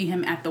could see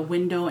him at the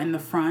window in the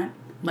front.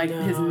 Like,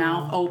 his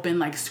mouth open,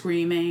 like,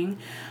 screaming.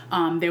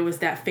 There was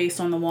that face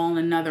on the wall in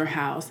another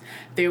house.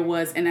 There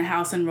was, in a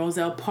house in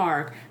Roselle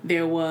Park,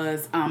 there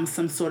was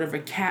some sort of a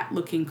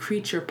cat-looking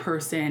creature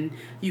person.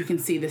 You can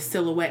see the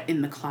silhouette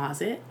in the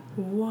closet.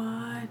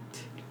 What?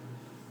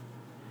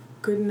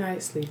 Good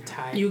night, sleep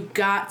tight. You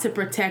got to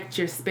protect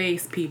your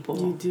space, people.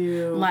 You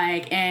do.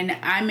 Like, and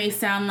I may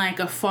sound like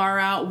a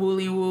far-out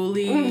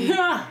wooly,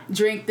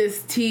 drink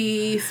this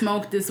tea,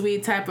 smoke this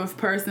weed type of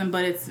person,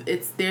 but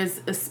it's there's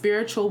a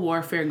spiritual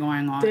warfare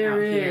going on there out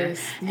is.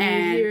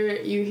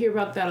 here. You hear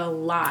about that a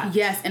lot.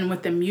 Yes, and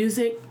with the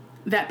music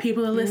that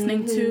people are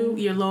listening to,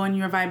 you're lowering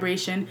your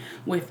vibration.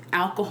 With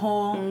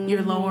alcohol,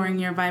 you're lowering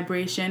your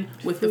vibration.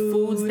 With the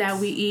foods that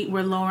we eat,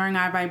 we're lowering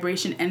our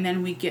vibration, and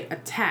then we get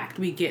attacked.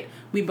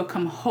 We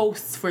become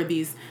hosts for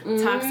these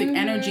toxic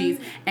energies,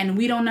 and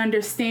we don't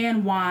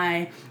understand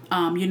why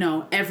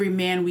every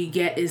man we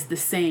get is the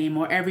same,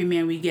 or every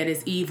man we get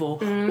is evil,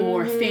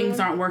 or things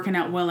aren't working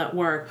out well at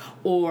work,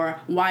 or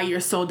why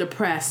you're so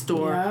depressed,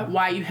 or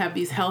why you have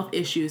these health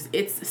issues.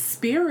 It's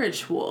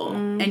spiritual,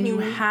 and you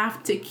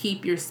have to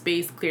keep your space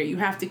clear. You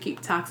have to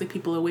keep toxic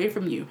people away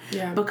from you,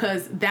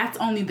 because that's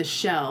only the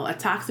shell. A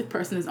toxic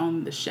person is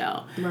only the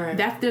shell. Right.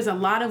 There's a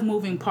lot of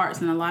moving parts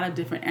and a lot of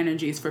different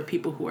energies for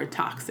people who are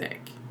toxic.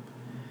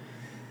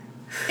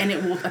 And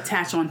it will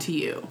attach onto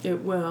you.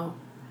 It will.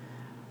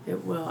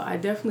 It will. I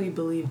definitely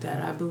believe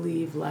that. I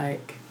believe,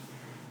 like,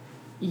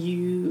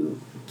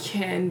 you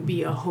can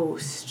be a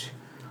host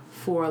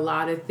for a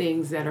lot of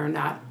things that are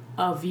not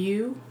of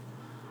you.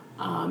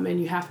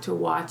 And you have to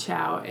watch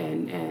out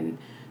and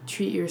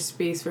treat your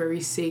space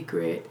very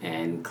sacred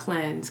and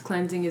cleanse.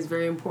 Cleansing is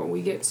very important.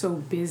 We get so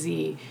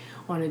busy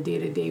on a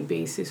day-to-day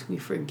basis, we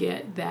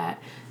forget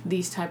that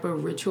these type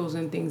of rituals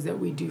and things that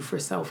we do for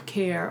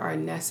self-care are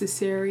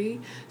necessary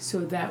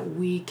so that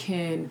we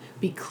can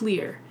be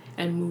clear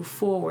and move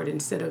forward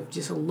instead of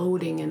just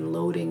loading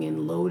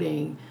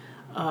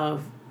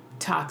of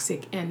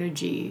toxic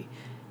energy,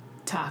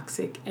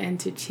 toxic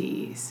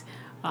entities,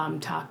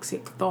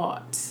 toxic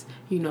thoughts.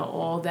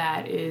 All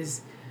that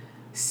is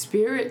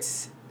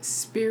spirits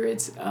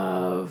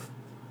of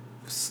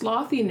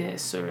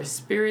slothiness or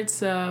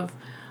spirits of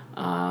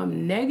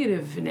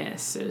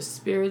negativeness, or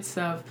spirits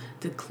of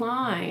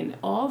decline,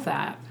 all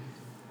that.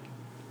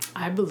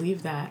 I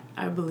believe that.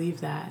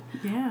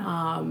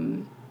 Yeah.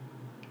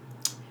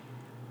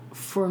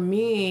 For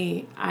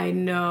me, I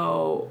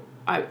know,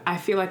 I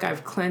feel like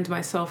I've cleansed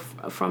myself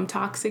from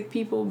toxic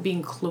people,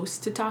 being close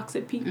to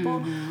toxic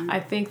people. I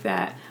think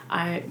that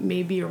I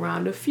may be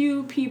around a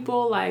few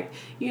people, like,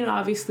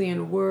 obviously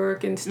in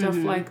work and stuff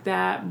like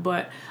that,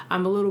 but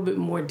I'm a little bit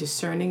more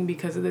discerning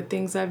because of the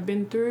things I've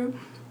been through.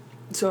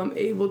 So I'm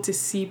able to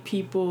see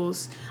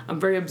I'm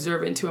very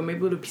observant too. I'm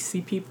able to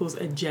see people's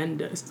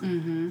agendas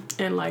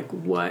and like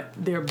what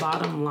their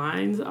bottom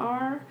lines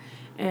are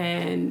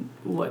and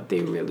what they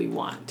really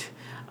want.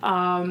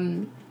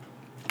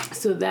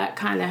 So that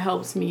kind of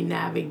helps me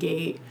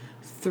navigate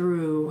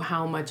through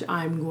how much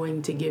I'm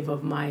going to give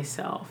of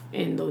myself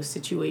in those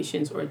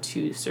situations or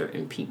to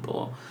certain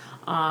people.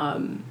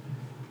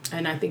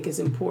 And I think it's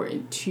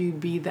important to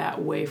be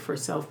that way for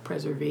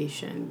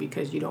self-preservation,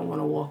 because you don't want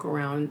to walk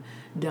around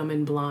dumb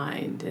and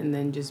blind and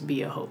then just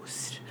be a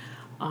host.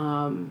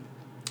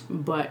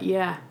 But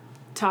yeah,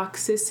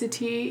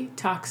 toxicity,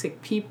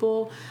 toxic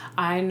people.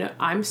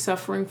 I'm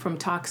suffering from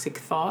toxic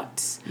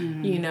thoughts,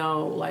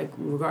 like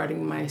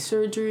regarding my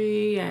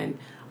surgery and,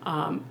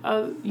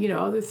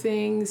 other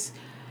things.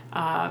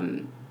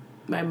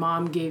 My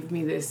mom gave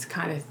me this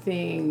kind of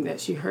thing that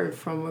she heard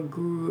from a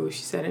guru.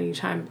 She said,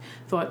 anytime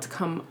thoughts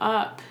come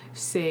up,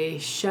 say,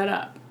 shut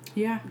up.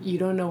 Yeah. You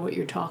don't know what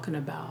you're talking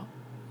about.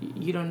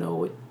 You don't know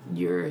what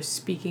you're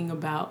speaking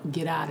about.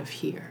 Get out of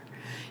here.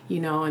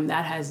 And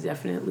that has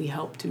definitely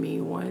helped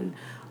me when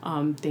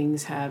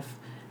things have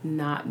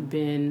not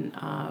been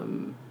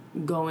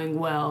going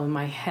well in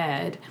my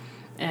head.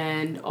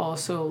 And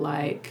also,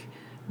 like,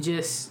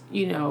 just,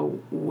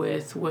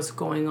 with what's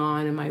going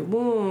on in my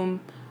womb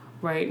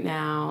right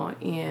now,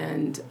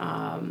 and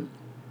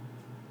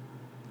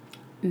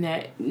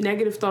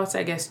negative thoughts,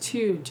 I guess,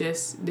 too.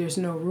 Just, there's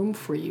no room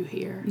for you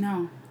here.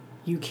 No.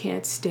 You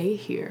can't stay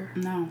here.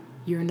 No.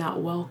 You're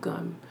not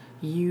welcome.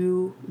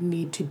 You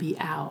need to be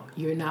out.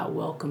 You're not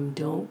welcome.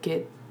 Don't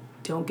get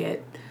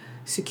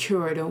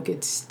secure. Don't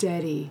get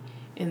steady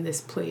in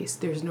this place.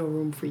 There's no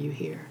room for you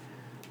here.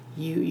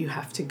 You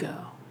have to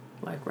go.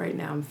 Like right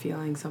now, I'm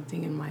feeling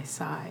something in my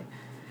side.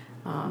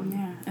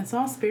 It's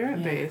all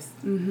spirit-based.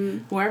 Mm-hmm.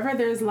 Wherever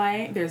there's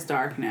light, there's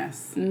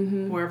darkness.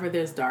 Mm-hmm. Wherever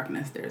there's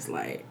darkness, there's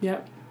light.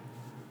 Yep.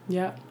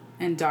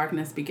 And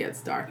darkness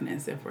begets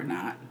darkness if we're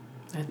not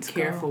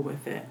careful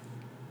with it.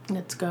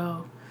 Let's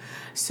go.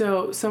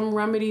 So some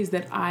remedies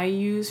that I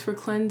use for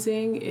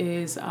cleansing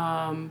is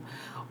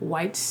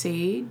white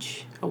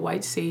sage, a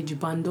white sage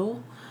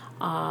bundle,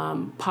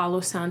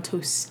 Palo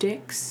Santo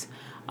sticks.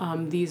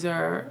 These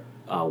are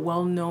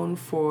well known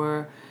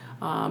for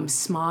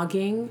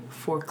smogging,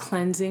 for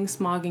cleansing.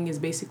 Smogging is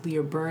basically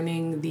you're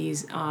burning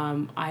these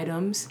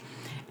items,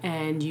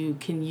 and you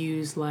can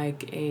use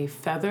like a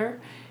feather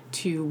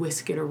to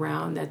whisk it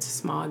around.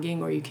 That's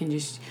smogging, or you can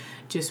just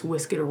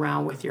whisk it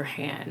around with your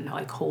hand,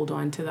 like hold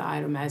on to the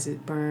item as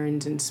it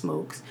burns and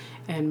smokes,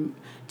 and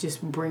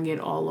just bring it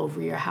all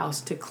over your house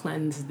to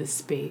cleanse the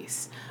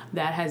space.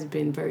 That has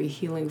been very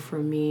healing for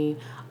me.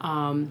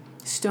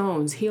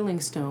 Stones, healing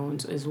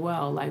stones as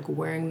well, like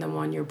wearing them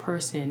on your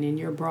person, in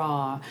your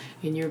bra,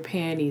 in your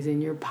panties,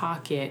 in your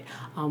pocket,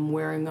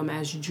 wearing them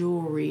as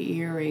jewelry,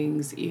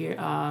 earrings,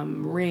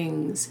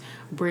 rings,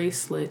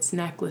 bracelets,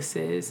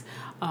 necklaces,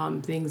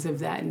 things of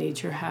that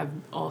nature have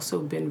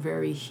also been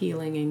very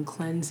healing and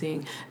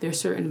cleansing. There's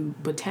certain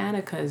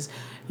botanicas.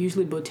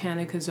 Usually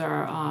botanicas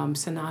are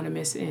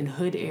synonymous in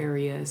hood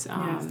areas.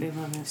 Yes, they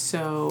love it.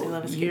 So they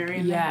love a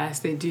scary yes,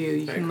 they do.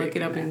 You can look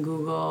it up in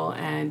Google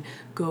and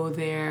go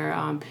there.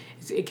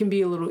 It can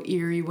be a little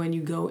eerie when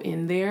you go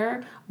in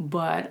there,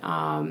 but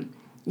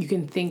you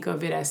can think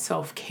of it as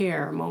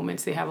self-care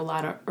moments. They have a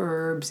lot of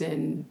herbs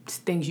and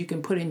things you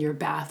can put in your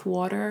bath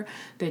water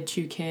that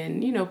you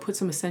can, put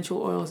some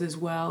essential oils as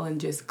well and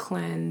just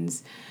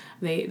cleanse.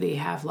 They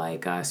have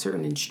like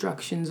certain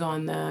instructions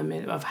on them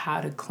of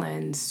how to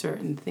cleanse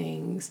certain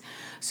things.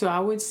 So I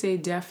would say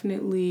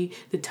definitely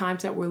the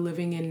times that we're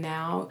living in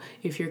now,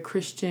 if you're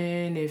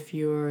Christian, if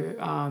you're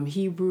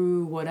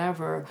Hebrew,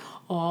 whatever,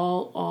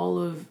 all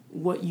of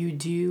what you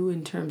do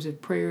in terms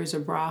of prayers or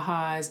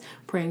brahas,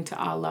 praying to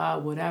Allah,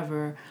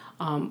 whatever,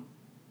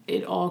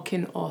 it all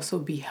can also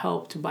be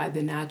helped by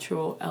the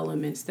natural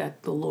elements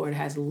that the Lord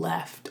has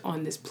left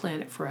on this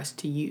planet for us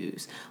to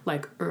use,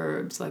 like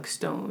herbs, like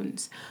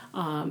stones.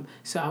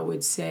 So I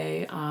would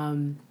say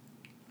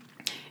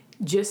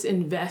just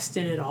invest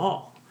in it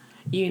all,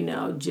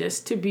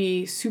 just to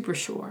be super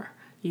sure.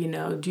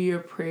 Do your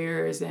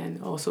prayers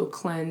and also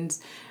cleanse.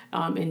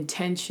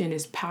 Intention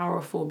is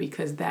powerful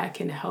because that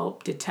can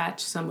help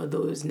detach some of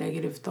those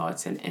negative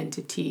thoughts and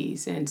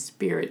entities and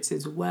spirits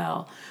as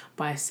well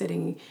by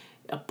setting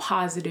a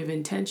positive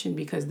intention,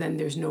 because then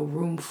there's no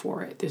room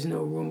for it. There's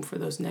no room for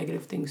those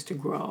negative things to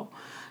grow.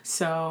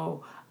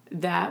 So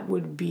that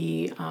would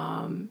be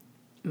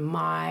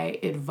my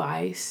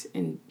advice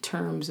in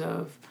terms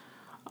of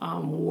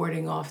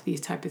warding off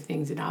these type of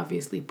things, and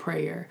obviously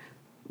prayer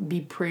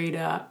be prayed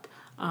up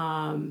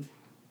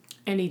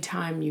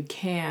anytime you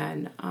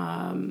can.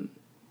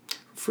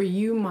 For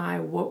you,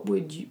 what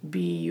would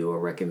be your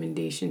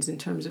recommendations in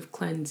terms of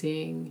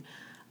cleansing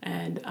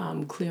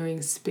and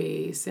clearing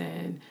space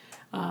and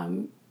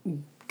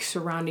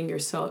surrounding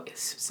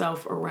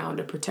yourself around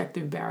a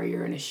protective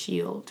barrier and a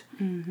shield?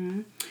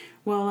 Mm-hmm.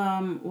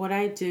 Well, what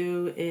I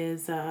do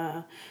is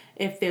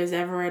if there's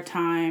ever a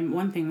time,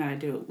 one thing that I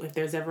do, if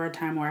there's ever a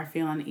time where I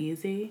feel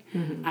uneasy,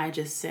 I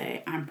just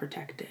say, I'm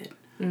protected.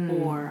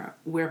 Or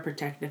we're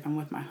protected if I'm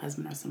with my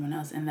husband or someone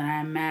else. And then I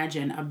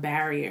imagine a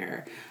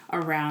barrier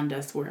around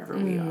us wherever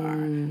we are.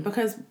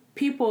 Because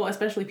people,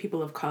 especially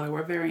people of color,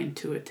 we're very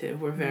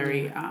intuitive. We're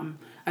very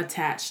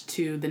attached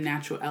to the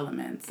natural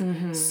elements.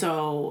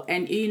 So,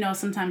 and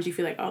sometimes you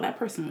feel like, oh, that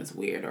person was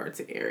weird, or it's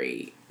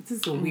airy. This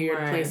is a weird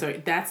place. Or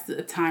that's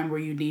the time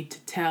where you need to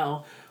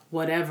tell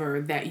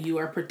whatever that you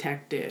are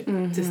protected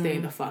to stay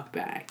the fuck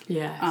back.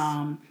 Yes.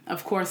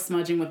 Of course,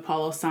 smudging with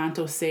Palo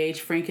Santo, sage,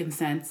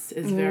 frankincense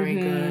is very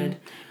good.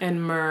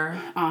 And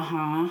myrrh.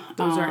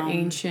 Those are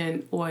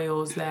ancient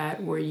oils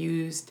that were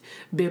used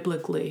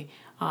biblically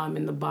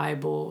in the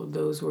Bible.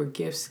 Those were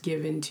gifts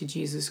given to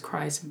Jesus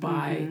Christ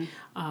by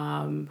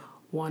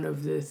one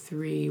of the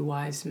three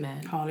wise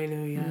men.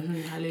 Hallelujah.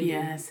 Hallelujah.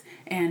 Yes.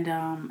 And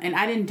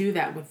I didn't do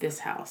that with this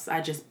house.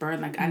 I just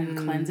burned, I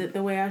didn't cleanse it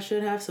the way I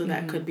should have, so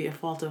that could be a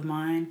fault of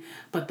mine.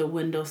 But the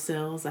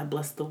windowsills, I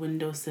blessed the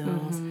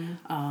windowsills.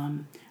 A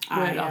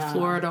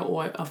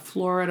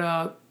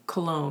Florida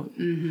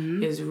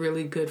cologne is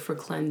really good for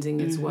cleansing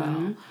as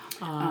well.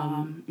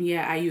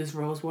 I use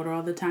rose water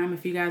all the time.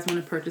 If you guys want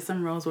to purchase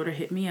some rose water,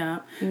 hit me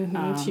up.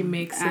 She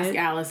makes ask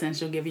Allison,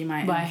 she'll give you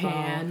my by info.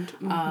 hand.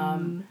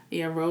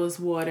 Rose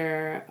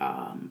water.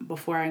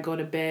 Before I go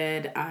to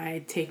bed,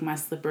 I take my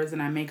slippers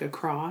and I make a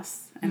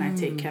cross. And I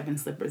take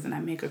Kevin's slippers and I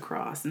make a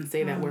cross and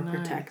say that we're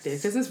protected,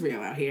 because it's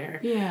real out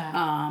here. Yeah.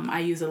 I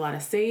use a lot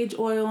of sage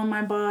oil on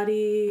my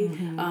body.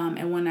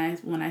 And when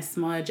I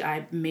smudge,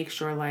 I make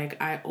sure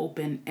I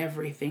open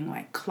everything,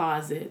 like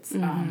closets,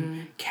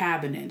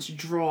 cabinets,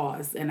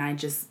 drawers, and I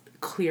just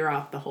clear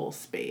out the whole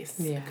space,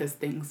 because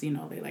things,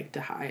 they like to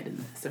hide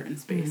in certain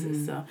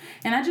spaces. So,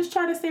 and I just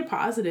try to stay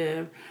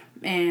positive,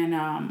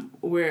 and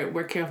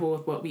we're careful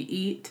with what we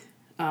eat.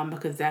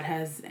 Because that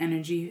has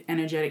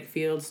energetic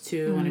fields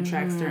too, and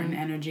attracts certain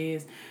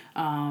energies.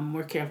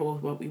 We're careful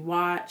with what we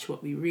watch,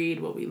 what we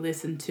read, what we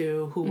listen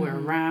to, who we're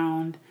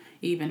around,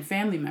 even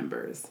family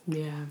members.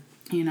 Yeah.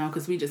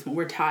 Because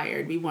we're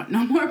tired. We want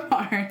no more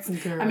parts.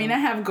 Girl. I mean, I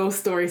have ghost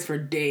stories for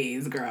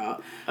days,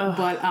 girl. Ugh.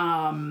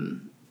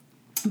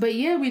 But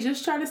yeah, we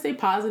just try to stay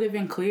positive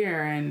and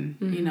clear, and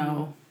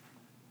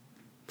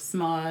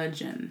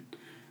smudge and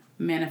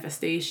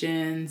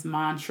manifestations,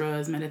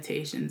 mantras,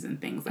 meditations, and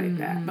things like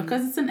that,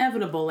 because it's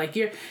inevitable.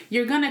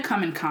 You're gonna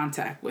come in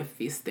contact with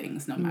these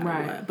things no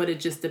matter what, but it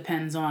just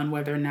depends on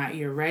whether or not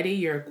you're ready,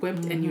 you're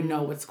equipped, and you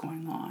know what's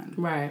going on.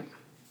 Right.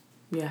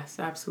 Yes,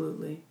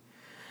 absolutely.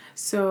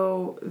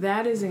 So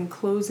that is in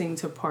closing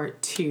to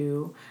part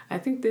 2. I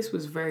think this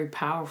was very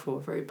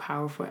powerful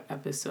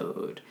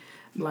episode.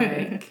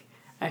 I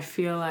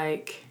feel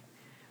like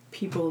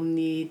people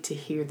need to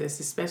hear this,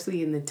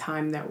 especially in the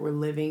time that we're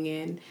living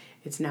in.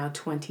 It's now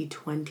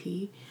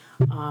 2020,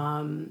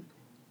 and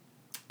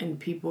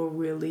people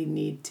really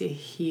need to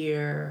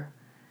hear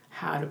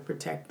how to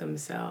protect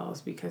themselves,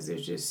 because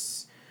there's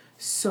just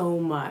so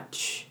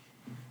much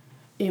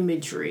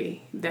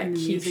imagery that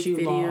keeps you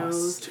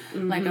lost. A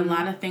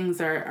lot of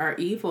things are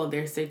evil.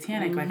 They're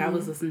satanic. I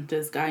was listening to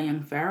this guy,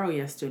 Young Pharaoh,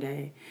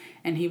 yesterday,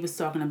 and he was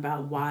talking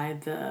about why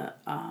the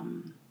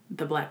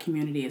black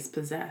community is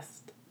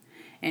possessed,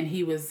 and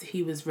he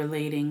was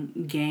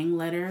relating gang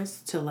letters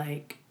to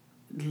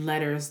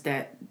letters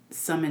that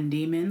summon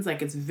demons.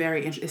 It's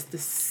very interesting. It's the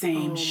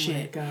same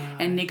shit.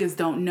 And niggas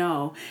don't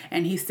know.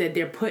 And he said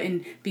they're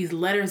putting these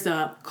letters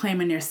up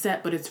claiming they're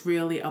set, but it's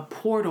really a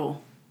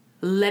portal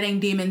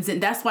letting demons in.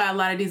 That's why a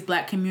lot of these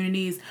black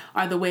communities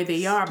are the way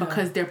they are,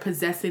 because they're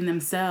possessing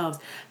themselves.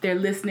 They're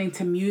listening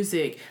to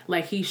music.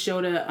 He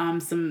showed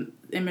some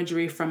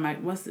imagery from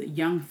what's it,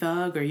 Young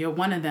Thug, or you're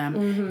one of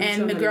them.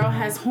 And the girl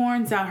has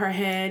horns out her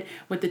head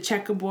with the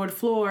checkerboard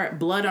floor,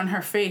 blood on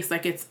her face.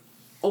 It's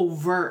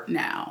overt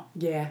now.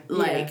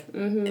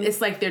 It's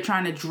they're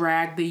trying to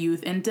drag the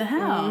youth into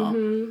hell.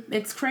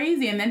 It's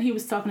crazy. And then he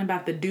was talking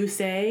about the douce.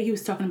 He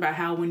was talking about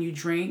how when you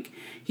drink,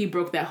 he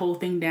broke that whole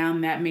thing down,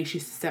 that makes you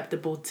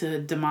susceptible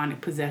to demonic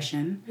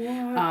possession.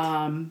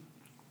 And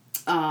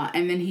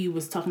then he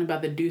was talking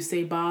about the douce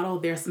bottle.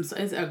 There's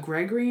it's a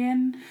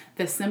Gregorian,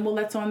 the symbol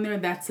that's on there,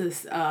 that's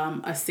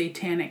a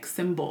satanic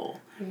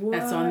symbol.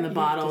 That's on the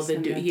bottle.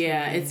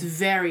 It's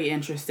very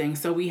interesting.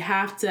 So we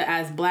have to,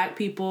 as black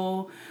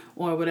people,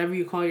 or whatever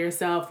you call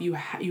yourself, you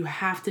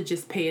have to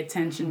just pay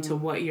attention to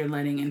what you're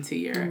letting into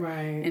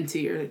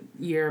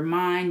your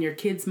mind, your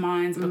kids'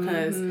 minds,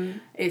 because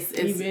it's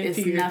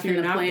nothing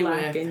to play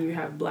with. And you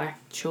have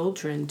black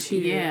children too.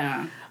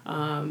 Yeah.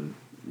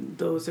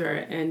 Those are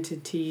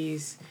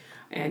entities,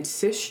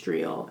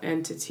 ancestral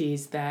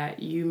entities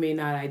that you may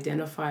not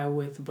identify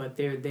with, but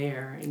they're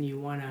there, and you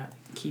want to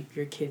keep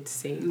your kids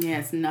safe. Yeah,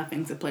 it's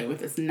nothing to play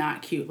with. It's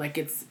not cute. Like,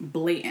 it's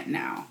blatant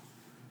now.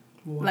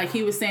 Wow. Like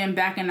he was saying,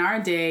 back in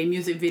our day,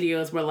 music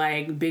videos were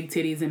like big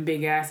titties and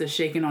big asses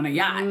shaking on a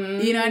yacht.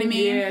 You know what I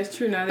mean? Yeah, it's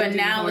true. Now but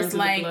now it's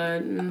like,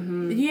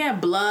 blood. Yeah,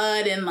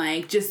 blood and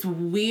like just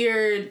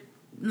weird,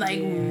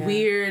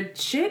 weird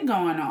shit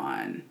going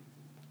on.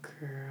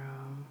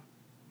 Girl.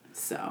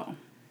 So.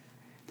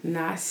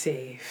 Not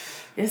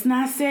safe. It's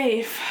not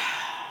safe.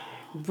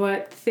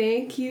 But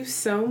thank you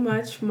so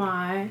much,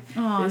 Mai.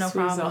 Oh, this no was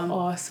problem. An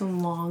awesome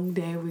long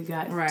day. We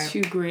got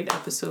 2 great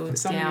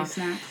episodes down.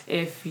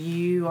 If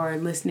you are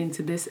listening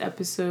to this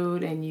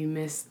episode and you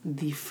missed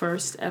the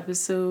first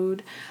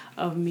episode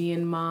of me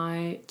and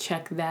Mai,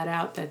 check that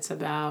out. That's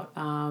about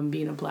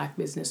being a Black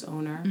business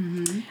owner.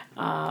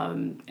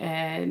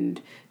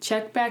 And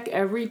check back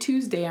every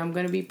Tuesday. I'm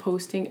going to be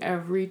posting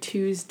every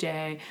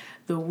Tuesday.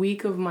 The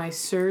week of my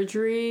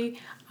surgery,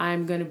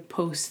 I'm going to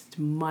post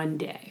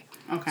Monday.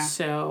 Okay.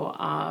 So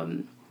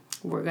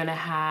we're going to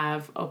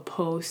have a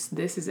post.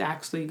 This is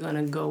actually going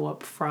to go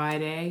up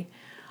Friday.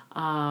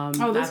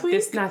 This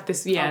week? Not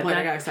this. Yeah.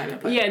 I got excited.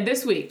 Yeah,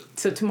 this week.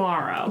 So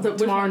tomorrow.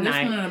 Tomorrow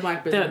night. This one, the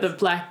Black business. The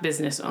Black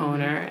business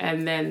owner.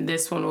 And then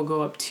this one will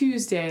go up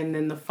Tuesday. And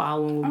then the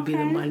following will be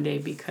the Monday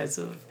because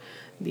of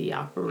the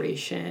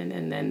operation.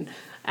 And then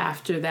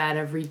after that,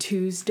 every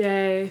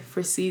Tuesday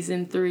for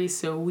season 3.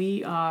 So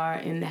we are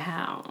in the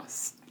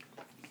house.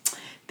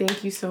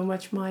 Thank you so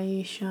much,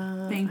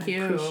 Myesha. Thank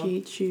you. I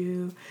appreciate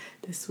you.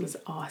 This was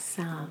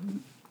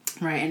awesome.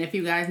 Right, and if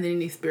you guys need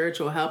any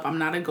spiritual help, I'm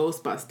not a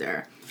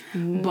Ghostbuster,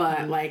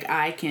 but like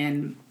I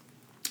can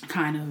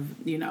kind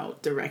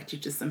of, direct you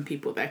to some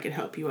people that could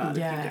help you out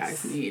if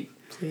you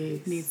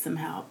guys need some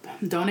help.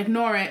 Don't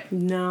ignore it.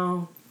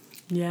 No.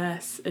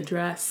 Yes.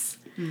 Address.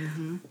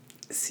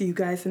 See you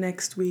guys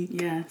next week.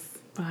 Yes.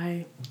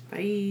 Bye.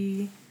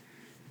 Bye.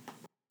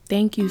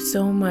 Thank you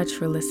so much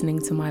for listening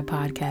to my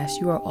podcast.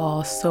 You are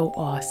all so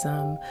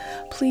awesome.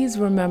 Please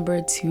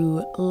remember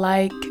to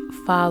like,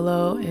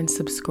 follow, and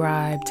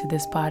subscribe to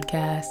this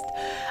podcast.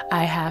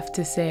 I have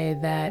to say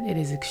that it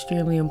is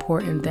extremely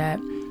important that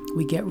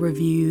we get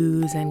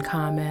reviews and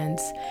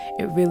comments.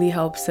 It really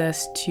helps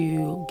us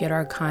to get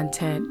our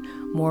content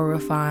more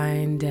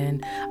refined,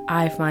 and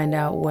I find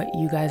out what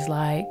you guys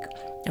like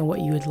and what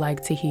you would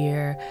like to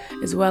hear,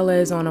 as well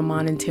as on a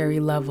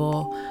monetary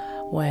level.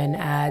 When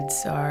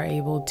ads are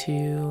able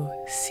to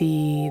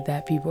see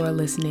that people are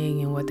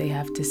listening and what they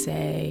have to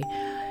say,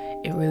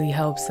 it really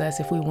helps us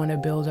if we want to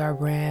build our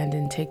brand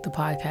and take the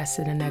podcast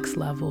to the next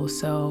level.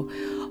 So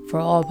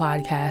for all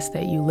podcasts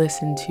that you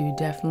listen to,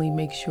 definitely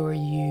make sure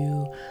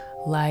you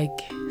like,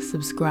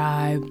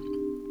 subscribe,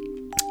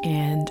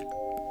 and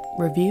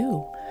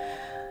review.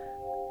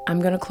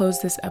 I'm going to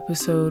close this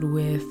episode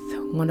with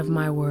one of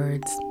my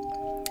words.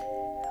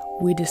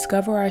 We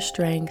discover our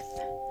strength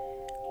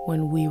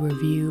when we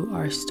review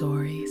our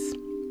stories.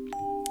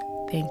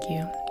 Thank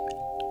you.